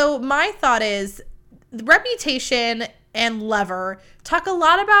 So my thought is Reputation and Lover talk a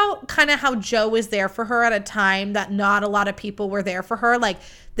lot about kind of how Joe was there for her at a time that not a lot of people were there for her. Like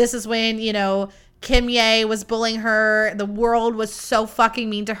this is when, you know, Kim Ye was bullying her. The world was so fucking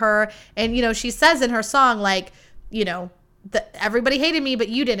mean to her. And, you know, she says in her song, like, you know, everybody hated me, but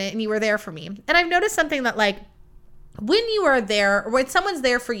you didn't, and you were there for me. And I've noticed something that like when you are there, or when someone's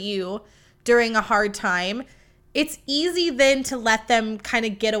there for you during a hard time, it's easy then to let them kind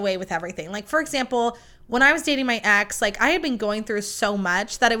of get away with everything. Like, for example, when I was dating my ex, like I had been going through so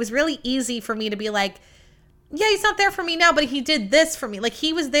much that it was really easy for me to be like, yeah, he's not there for me now, but he did this for me. Like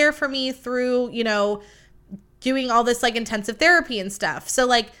he was there for me through, you know, doing all this like intensive therapy and stuff. So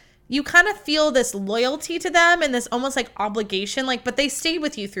like you kind of feel this loyalty to them and this almost like obligation, like, but they stayed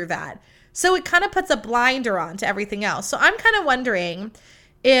with you through that. So it kind of puts a blinder on to everything else. So I'm kind of wondering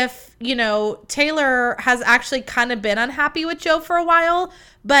if, you know, Taylor has actually kind of been unhappy with Joe for a while,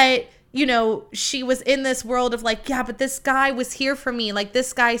 but, you know, she was in this world of like, yeah, but this guy was here for me. Like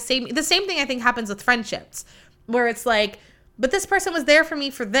this guy saved me. The same thing I think happens with friendships where it's like, but this person was there for me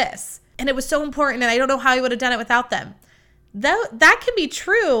for this. And it was so important. And I don't know how I would have done it without them. That can be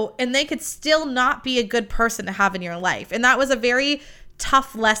true. And they could still not be a good person to have in your life. And that was a very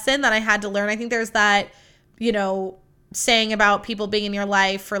tough lesson that I had to learn. I think there's that, you know, saying about people being in your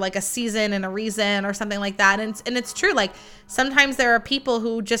life for like a season and a reason or something like that. And it's true. Like sometimes there are people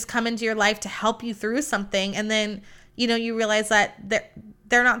who just come into your life to help you through something. And then, you know, you realize that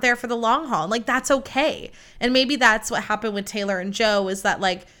they're not there for the long haul. Like that's okay. And maybe that's what happened with Taylor and Joe is that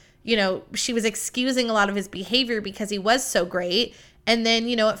like, you know, she was excusing a lot of his behavior because he was so great. And then,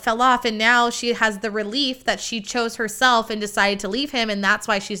 you know, it fell off. And now she has the relief that she chose herself and decided to leave him. And that's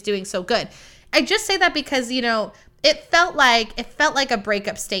why she's doing so good. I just say that because, you know, it felt like a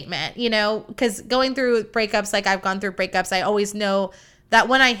breakup statement, you know, because going through breakups, like I've gone through breakups, I always know that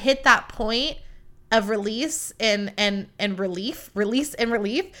when I hit that point of release and relief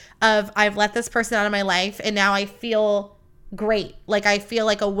of I've let this person out of my life and now I feel great. Like I feel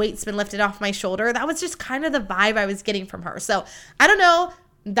like a weight's been lifted off my shoulder. That was just kind of the vibe I was getting from her. So I don't know.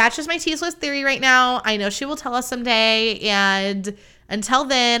 That's just my T-Swift theory right now. I know she will tell us someday. And until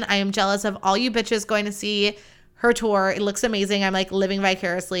then, I am jealous of all you bitches going to see her tour. It looks amazing. I'm like living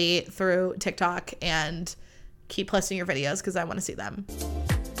vicariously through TikTok and keep posting your videos because I want to see them.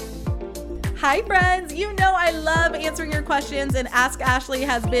 Hi friends, you know I love answering your questions and Ask Ashley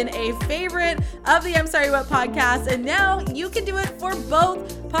has been a favorite of the I'm Sorry What podcast and now you can do it for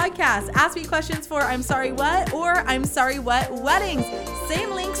both podcasts. Ask me questions for I'm Sorry What or I'm Sorry What Weddings.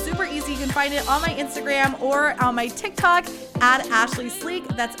 Same link, super easy. You can find it on my Instagram or on my TikTok at Ashley Sleek.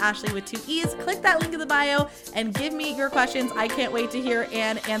 That's Ashley with 2 E's. Click that link in the bio and give me your questions. I can't wait to hear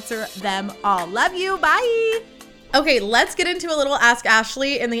and answer them all. Love you. Bye. Okay, let's get into a little Ask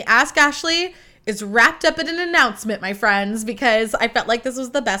Ashley. And the Ask Ashley is wrapped up in an announcement, my friends, because I felt like this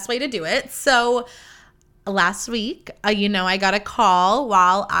was the best way to do it. So last week, I got a call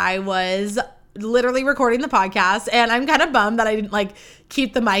while I was literally recording the podcast, and I'm kind of bummed that I didn't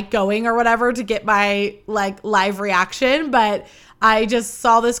keep the mic going or whatever to get my live reaction, but I just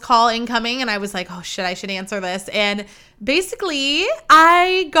saw this call incoming and I was like, oh shit, I should answer this. And basically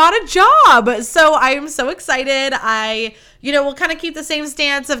I got a job. So I am so excited. I will kind of keep the same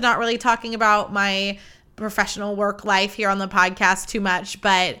stance of not really talking about my professional work life here on the podcast too much,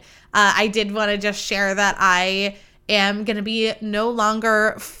 but I did want to just share that I am going to be no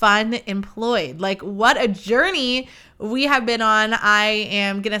longer fun employed. What a journey we have been on. I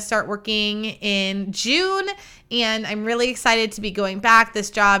am going to start working in June, and I'm really excited to be going back.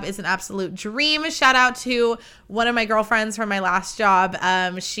 This job is an absolute dream. Shout out to one of my girlfriends from my last job.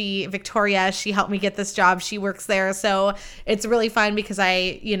 Victoria, she helped me get this job. She works there. So it's really fun because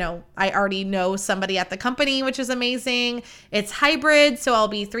I already know somebody at the company, which is amazing. It's hybrid. So I'll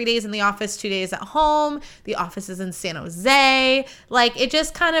be 3 days in the office, 2 days at home. The office is in San Jose. It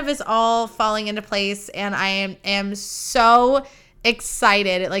just kind of is all falling into place. And I am so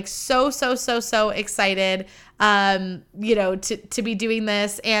excited, so excited, to be doing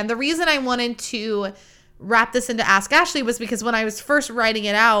this. And the reason I wanted to wrap this into Ask Ashley was because when I was first writing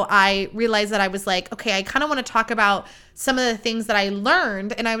it out, I realized that I was like, okay, I kind of want to talk about some of the things that I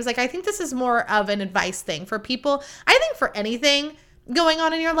learned. And I was like, I think this is more of an advice thing for people. I think for anything going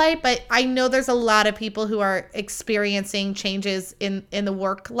on in your life, but I know there's a lot of people who are experiencing changes in the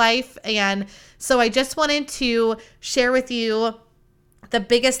work life. And so I just wanted to share with you the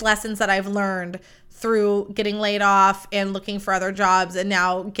biggest lessons that I've learned through getting laid off and looking for other jobs and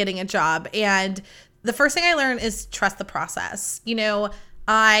now getting a job. And the first thing I learned is trust the process.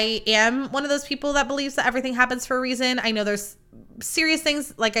 I am one of those people that believes that everything happens for a reason. I know there's serious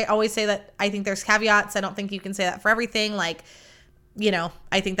things. I always say that I think there's caveats. I don't think you can say that for everything. I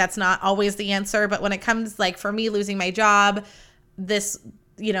think that's not always the answer. But when it comes, for me losing my job, this,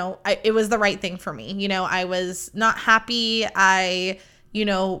 it was the right thing for me. I was not happy. I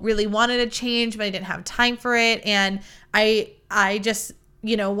really wanted a change, but I didn't have time for it. And I just,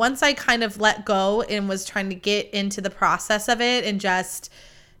 once I kind of let go and was trying to get into the process of it and just,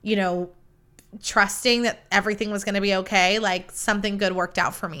 trusting that everything was going to be okay, something good worked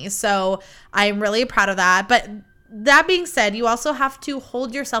out for me. So I'm really proud of that. But that being said, you also have to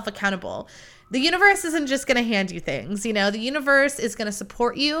hold yourself accountable. The universe isn't just going to hand you things. The universe is going to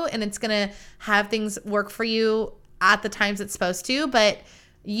support you and it's going to have things work for you at the times it's supposed to, but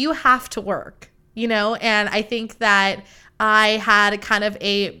you have to work, and I think that I had kind of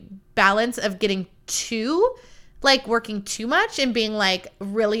a balance of getting working too much and being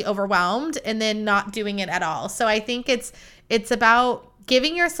really overwhelmed and then not doing it at all. So I think it's about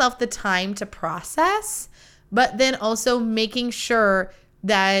giving yourself the time to process, but then also making sure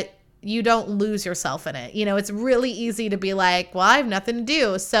that you don't lose yourself in it. It's really easy to be like, well, I have nothing to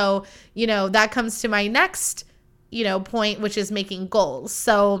do. So, that comes to my next point, which is making goals.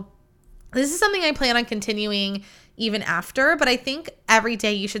 So this is something I plan on continuing even after, but I think every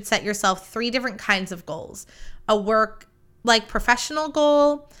day you should set yourself 3 different kinds of goals: a work professional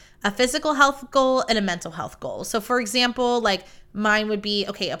goal, a physical health goal, and a mental health goal. So for example, mine would be,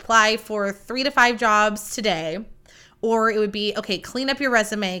 okay, apply for 3 to 5 jobs today, or it would be, okay, clean up your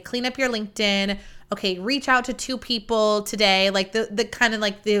resume, clean up your LinkedIn, okay, reach out to 2 people today, the kind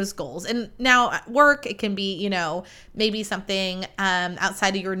of those goals. And now at work, it can be, maybe something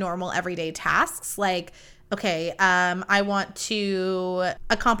outside of your normal everyday tasks, okay, I want to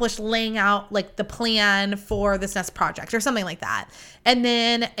accomplish laying out the plan for this next project or something like that. And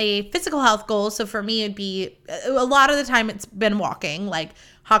then a physical health goal. So for me, it'd be a lot of the time it's been walking.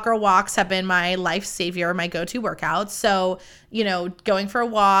 Hot girl walks have been my life savior, my go-to workouts. So, going for a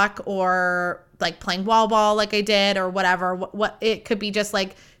walk or playing wall ball I did or whatever. What it could be just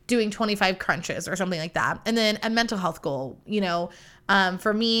doing 25 crunches or something like that. And then a mental health goal,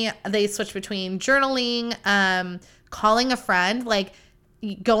 for me, they switch between journaling, calling a friend,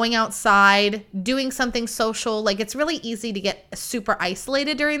 going outside, doing something social. It's really easy to get super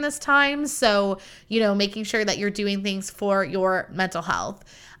isolated during this time. So, making sure that you're doing things for your mental health.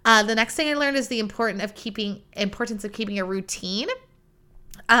 The next thing I learned is the importance of keeping a routine.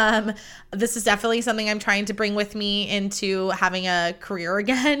 This is definitely something I'm trying to bring with me into having a career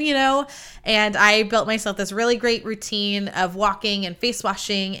again, and I built myself this really great routine of walking and face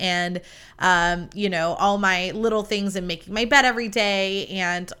washing and, all my little things and making my bed every day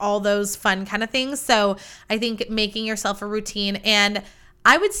and all those fun kind of things. So I think making yourself a routine, and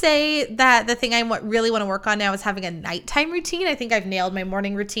I would say that the thing I really want to work on now is having a nighttime routine. I think I've nailed my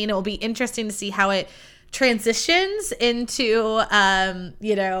morning routine. It will be interesting to see how it transitions into,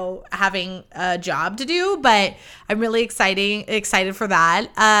 having a job to do, but I'm really excited for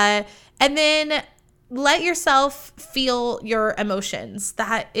that. And then let yourself feel your emotions.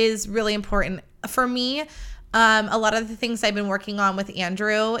 That is really important. For me, a lot of the things I've been working on with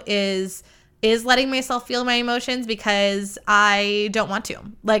Andrew is letting myself feel my emotions, because I don't want to.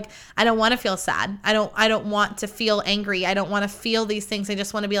 Like, I don't want to feel sad. I don't want to feel angry. I don't want to feel these things. I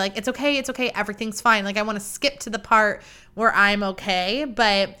just want to be like, it's okay, everything's fine. Like, I want to skip to the part where I'm okay,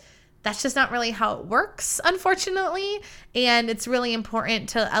 but that's just not really how it works, unfortunately. And it's really important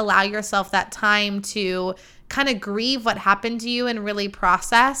to allow yourself that time to kind of grieve what happened to you and really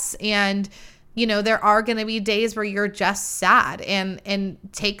process. And there are going to be days where you're just sad, and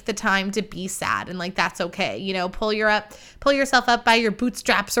take the time to be sad. And like, that's okay. Pull yourself up by your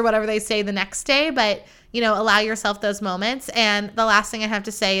bootstraps or whatever they say the next day, but, allow yourself those moments. And the last thing I have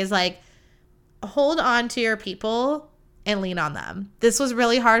to say is, like, hold on to your people and lean on them. This was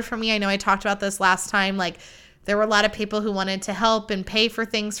really hard for me. I know I talked about this last time. Like, there were a lot of people who wanted to help and pay for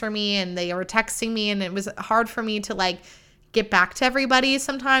things for me, and they were texting me, and it was hard for me to, like, get back to everybody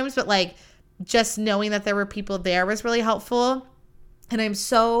sometimes, but, like, just knowing that there were people there was really helpful. And I'm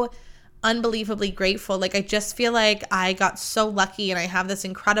so unbelievably grateful. Like, I just feel like I got so lucky, and I have this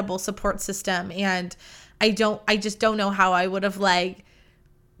incredible support system, and I just don't know how I would have, like,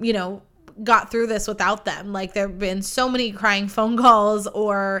 got through this without them. Like, there have been so many crying phone calls,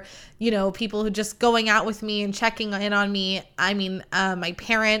 or, people who just going out with me and checking in on me. I mean, my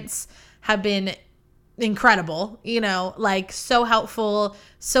parents have been incredible, like, so helpful,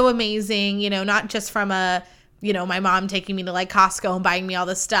 so amazing, not just from my mom taking me to, like, Costco and buying me all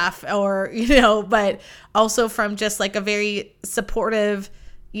this stuff, or, but also from just, like, a very supportive,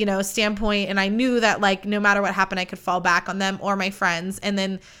 standpoint. And I knew that, like, no matter what happened, I could fall back on them or my friends. And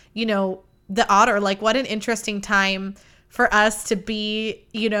then, the Otter, like, what an interesting time for us to be,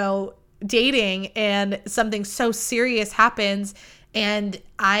 dating, and something so serious happens. And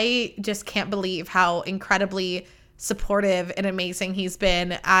I just can't believe how incredibly supportive and amazing he's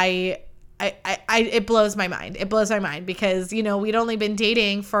been. It blows my mind. It blows my mind, because, we'd only been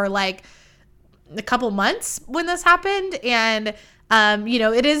dating for, like, a couple months when this happened. And,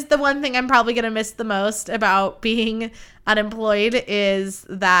 it is the one thing I'm probably going to miss the most about being unemployed, is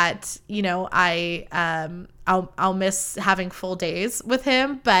that, I'll miss having full days with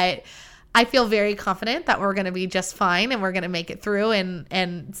him, but I feel very confident that we're going to be just fine, and we're going to make it through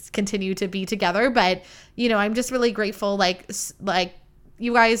and continue to be together. But, I'm just really grateful. Like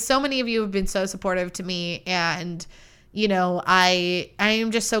you guys, so many of you have been so supportive to me, and, I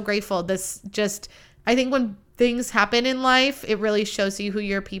am just so grateful. I think when things happen in life, it really shows you who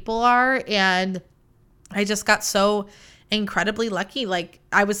your people are. And I just got so incredibly lucky. Like,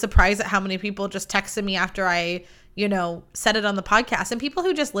 I was surprised at how many people just texted me after I said it on the podcast, and people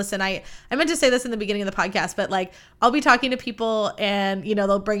who just listen. I meant to say this in the beginning of the podcast, but, like, I'll be talking to people, and,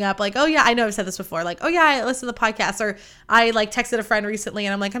 they'll bring up, like, oh yeah, I know I've said this before. Like, oh yeah, I listen to the podcast. Or I, like, texted a friend recently,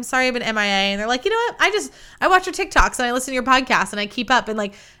 and I'm like, I'm sorry I've been MIA. And they're like, you know what? I watch your TikToks, and I listen to your podcast, and I keep up. And,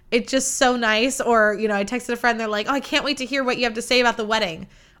 like, it's just so nice. Or, I texted a friend, they're like, oh, I can't wait to hear what you have to say about the wedding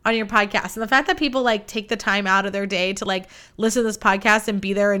on your podcast. And the fact that people, like, take the time out of their day to, like, listen to this podcast and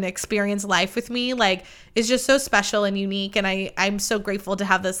be there and experience life with me, like, is just so special and unique. And I'm so grateful to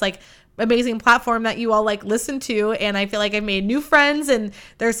have this, like, amazing platform that you all, like, listen to. And I feel like I've made new friends, and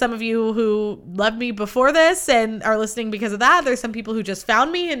there's some of you who loved me before this and are listening because of that. There's some people who just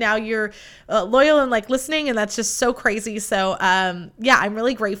found me, and now you're loyal and, like, listening, and that's just so crazy. So yeah, I'm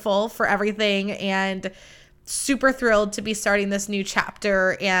really grateful for everything, and super thrilled to be starting this new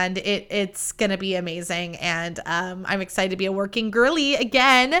chapter, and it's gonna be amazing. And I'm excited to be a working girly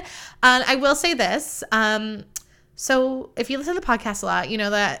again. I will say this, so if you listen to the podcast a lot, you know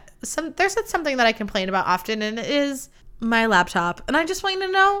that there's something that I complain about often, and it is my laptop. And I just want you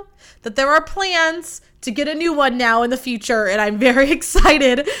to know that there are plans to get a new one now in the future, and I'm very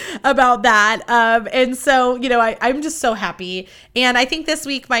excited about that. And so, I'm just so happy. And I think this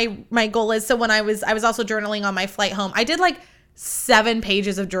week my goal is, so when I was also journaling on my flight home, I did, like, 7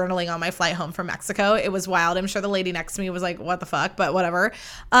 pages of journaling on my flight home from Mexico. It was wild. I'm sure the lady next to me was like, what the fuck, but whatever.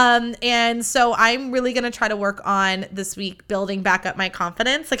 And so I'm really going to try to work on this week building back up my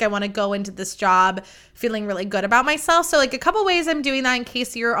confidence. Like I want to go into this job feeling really good about myself. So like a couple ways I'm doing that in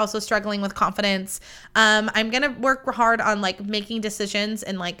case you're also struggling with confidence. I'm going to work hard on like making decisions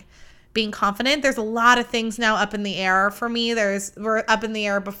and like being confident. There's a lot of things now up in the air for me. We're up in the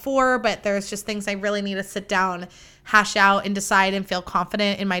air before, but there's just things I really need to sit down, hash out, and decide and feel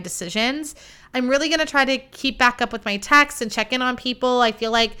confident in my decisions. I'm really going to try to keep back up with my texts and check in on people. I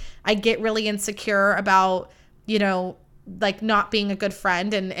feel like I get really insecure about, like not being a good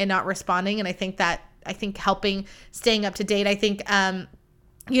friend and not responding. And I think helping staying up to date, I think, I'm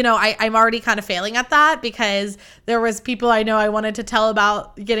already kind of failing at that because there was people I know I wanted to tell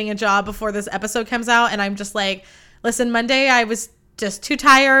about getting a job before this episode comes out. And I'm just like, listen, Monday I was just too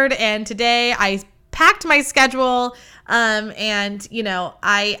tired. And today I packed my schedule. I'm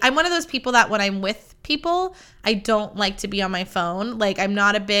one of those people that when I'm with people, I don't like to be on my phone. Like I'm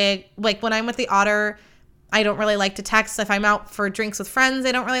not when I'm with the Otter, I don't really like to text. If I'm out for drinks with friends,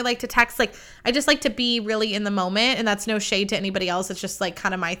 I don't really like to text. Like, I just like to be really in the moment, and that's no shade to anybody else. It's just like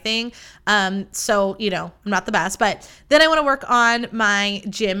kind of my thing. So, I'm not the best, but then I want to work on my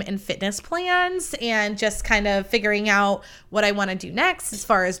gym and fitness plans and just kind of figuring out what I want to do next as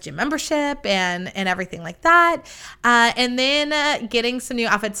far as gym membership and everything like that. And then getting some new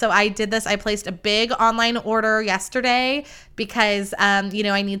outfits. So I placed a big online order yesterday because,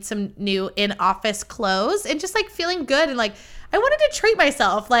 I need some new in-office clothes and just like feeling good. And like, I wanted to treat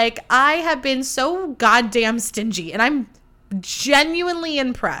myself. Like I have been so goddamn stingy, and I'm genuinely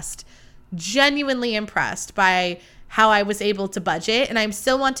impressed by how I was able to budget. And I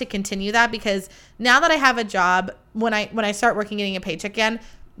still want to continue that because now that I have a job, when I start working, getting a paycheck again,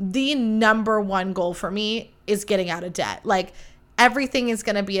 the number one goal for me is getting out of debt. Like everything is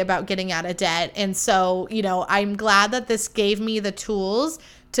going to be about getting out of debt. And so, I'm glad that this gave me the tools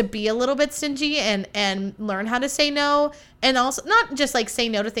to be a little bit stingy and learn how to say no. And also not just like say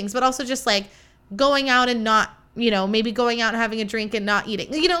no to things, but also just like going out and not, maybe going out and having a drink and not eating,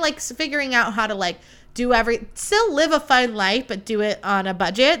 like figuring out how to like still live a fun life, but do it on a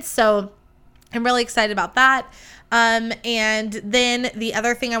budget. So I'm really excited about that. And then the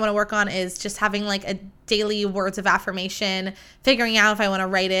other thing I want to work on is just having like a daily words of affirmation, figuring out if I want to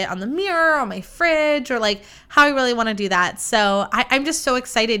write it on the mirror, on my fridge, or like how I really want to do that. So I'm just so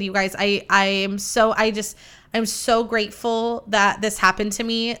excited, you guys. I'm so grateful that this happened to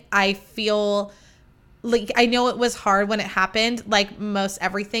me. I feel like, I know it was hard when it happened, like most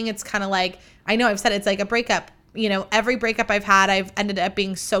everything. It's kind of like, I know I've said it's like a breakup. Every breakup I've had, I've ended up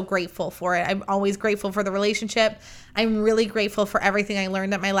being so grateful for it. I'm always grateful for the relationship. I'm really grateful for everything I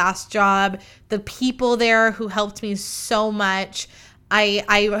learned at my last job, the people there who helped me so much.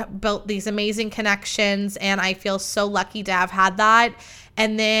 I built these amazing connections, and I feel so lucky to have had that.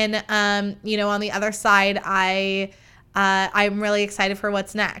 And then, on the other side, I'm really excited for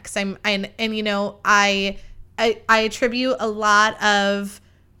what's next. I attribute a lot of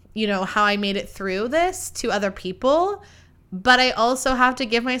how I made it through this to other people, but I also have to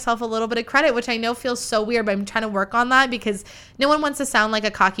give myself a little bit of credit, which I know feels so weird, but I'm trying to work on that because no one wants to sound like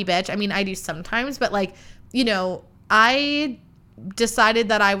a cocky bitch. I mean, I do sometimes, but like, I decided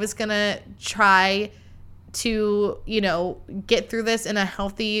that I was going to try to, get through this in a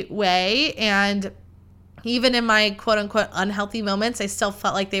healthy way. And even in my quote unquote unhealthy moments, I still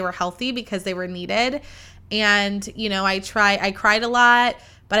felt like they were healthy because they were needed. And, I cried a lot,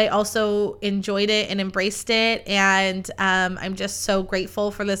 but I also enjoyed it and embraced it. And I'm just so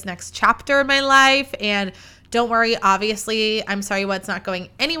grateful for this next chapter in my life. And don't worry, obviously, I'm sorry what's not going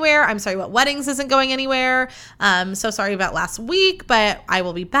anywhere. I'm sorry what weddings isn't going anywhere. So sorry about last week, but I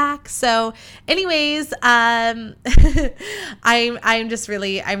will be back. So anyways, I'm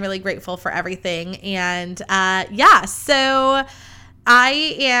really grateful for everything. And so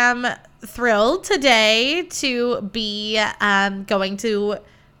I am thrilled today to be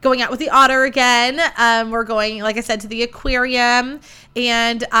going out with the Otter again. We're going, like I said, to the aquarium,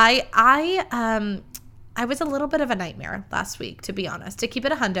 and I was a little bit of a nightmare last week, to be honest. To keep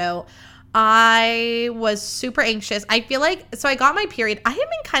it a hundo, I was super anxious. I feel like, so I got my period. I have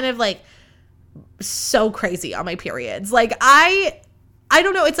been kind of like so crazy on my periods. Like I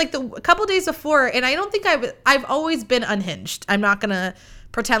don't know. It's like a couple days before, and I don't think I've always been unhinged. I'm not gonna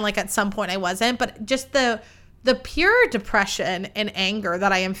pretend like at some point I wasn't, but just the pure depression and anger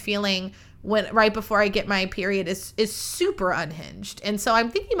that I am feeling right before I get my period is super unhinged. And so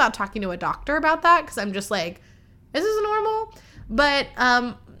I'm thinking about talking to a doctor about that, because I'm just like, is this normal? But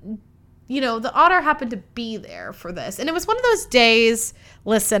the otter happened to be there for this. And it was one of those days,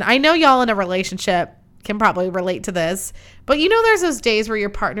 listen, I know y'all in a relationship can probably relate to this, but there's those days where your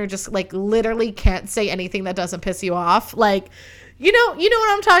partner just like literally can't say anything that doesn't piss you off. Like, you know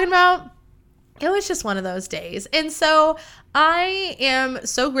what I'm talking about? It was just one of those days. And so I am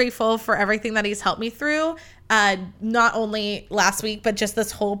so grateful for everything that he's helped me through, not only last week, but just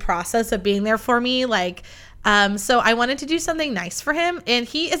this whole process of being there for me. Like, so I wanted to do something nice for him, and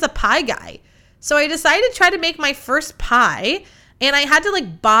he is a pie guy. So I decided to try to make my first pie, and I had to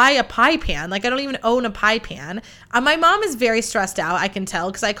like buy a pie pan. Like, I don't even own a pie pan. My mom is very stressed out, I can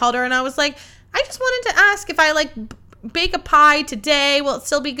tell, because I called her and I was like, I just wanted to ask if I like bake a pie today, will it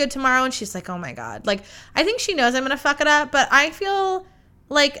still be good tomorrow? And she's like, oh my God. Like, I think she knows I'm going to fuck it up, but I feel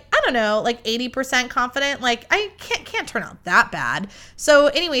like, I don't know, like 80% confident. Like, I can't turn out that bad. So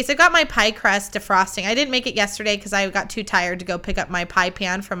anyways, I got my pie crust defrosting. I didn't make it yesterday because I got too tired to go pick up my pie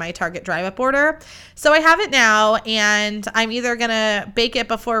pan from my Target drive-up order. So I have it now, and I'm either going to bake it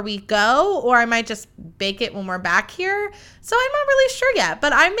before we go, or I might just bake it when we're back here. So I'm not really sure yet,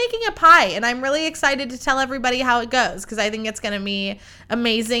 but I'm making a pie, and I'm really excited to tell everybody how it goes because I think it's going to be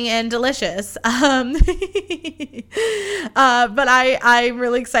amazing and delicious. But I'm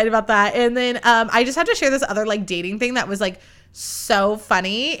really excited about that. And then I just had to share this other like dating thing that was like so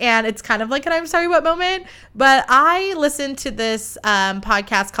funny, and it's kind of like an I'm sorry what moment, but I listened to this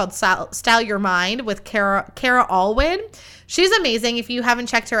podcast called Style Your Mind with Cara Alwyn. She's amazing. If you haven't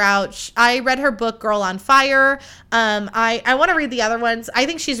checked her out, I read her book, Girl on Fire. I want to read the other ones. I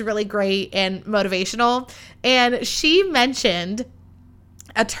think she's really great and motivational. And she mentioned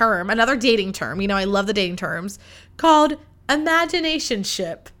a term, another dating term. I love the dating terms, called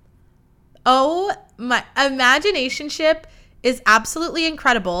imaginationship. Oh, my imaginationship is absolutely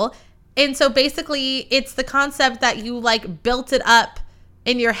incredible. And so basically it's the concept that you like built it up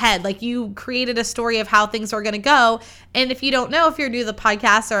in your head. Like, you created a story of how things are going to go. And if you don't know, if you're new to the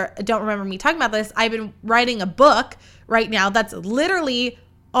podcast or don't remember me talking about this, I've been writing a book right now that's literally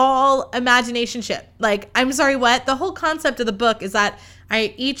all imaginationship. Like, I'm sorry, what? The whole concept of the book is that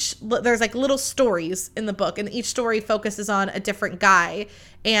there's like little stories in the book, and each story focuses on a different guy.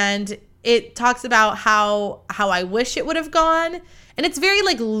 And it talks about how I wish it would have gone. And it's very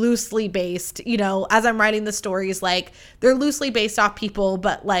like loosely based, as I'm writing the stories, like they're loosely based off people,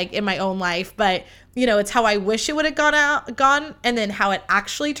 but like in my own life. But, it's how I wish it would have gone, and then how it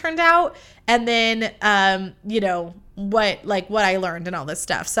actually turned out. And then, what I learned and all this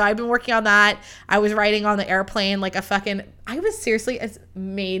stuff. So I've been working on that. I was writing on the airplane like I was seriously as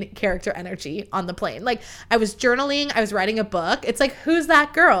main character energy on the plane. Like, I was journaling, I was writing a book. It's like, who's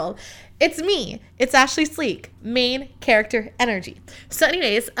that girl? It's me. It's Ashley Sleek, main character energy. So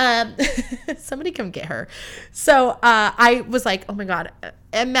anyways, somebody come get her. So I was like, oh my God,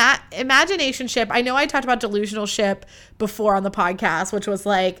 imaginationship. I know I talked about delusionalship before on the podcast, which was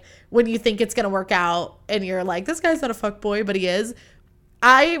like when you think it's going to work out and you're like, this guy's not a fuckboy, but he is.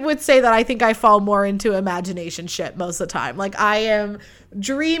 I would say that I think I fall more into imaginationship most of the time. Like, I am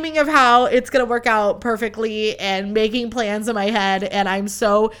dreaming of how it's going to work out perfectly and making plans in my head. And I'm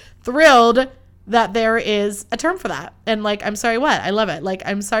so thrilled that there is a term for that. And like, I'm sorry, what? I love it. Like,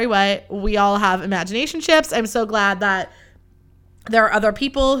 I'm sorry, what? We all have imaginationships. I'm so glad that there are other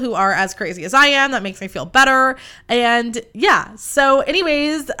people who are as crazy as I am. That makes me feel better. And yeah. So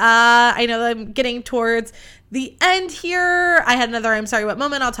anyways, I know that I'm getting towards the end here. I had another I'm sorry what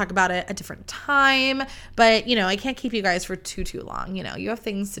moment. I'll talk about it a different time, but I can't keep you guys for too long. You have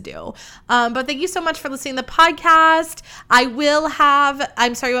things to do. But thank you so much for listening to the podcast. I will have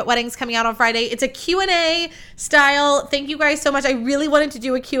I'm sorry what weddings coming out on Friday. It's a Q&A style. Thank you guys so much. I really wanted to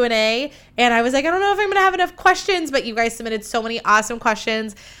do a Q&A, and I was like, I don't know if I'm going to have enough questions, but you guys submitted so many awesome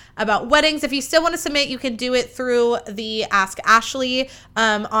questions about weddings. If you still want to submit, you can do it through the Ask Ashley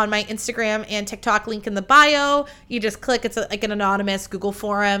on my Instagram and TikTok, link in the bio. You just click. It's like an anonymous Google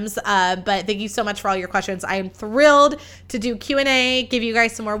Forums. But thank you so much for all your questions. I am thrilled to do Q&A, give you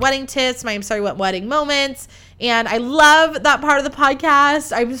guys some more wedding tips, my I'm sorry what wedding moments. And I love that part of the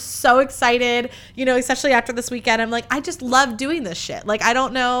podcast. I'm so excited, especially after this weekend. I'm like, I just love doing this shit. Like, I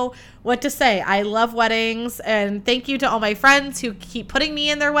don't know what to say. I love weddings, and thank you to all my friends who keep putting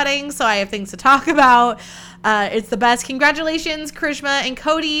me in their weddings so I have things to talk about. It's the best. Congratulations, Karishma and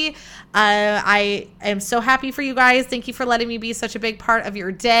Cody. I am so happy for you guys. Thank you for letting me be such a big part of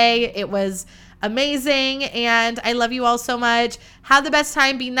your day. It was amazing, and I love you all so much. Have the best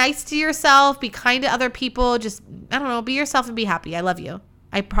time. Be nice to yourself. Be kind to other people. Just, I don't know, be yourself and be happy. I love you.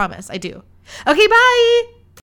 I promise. I do. Okay, bye.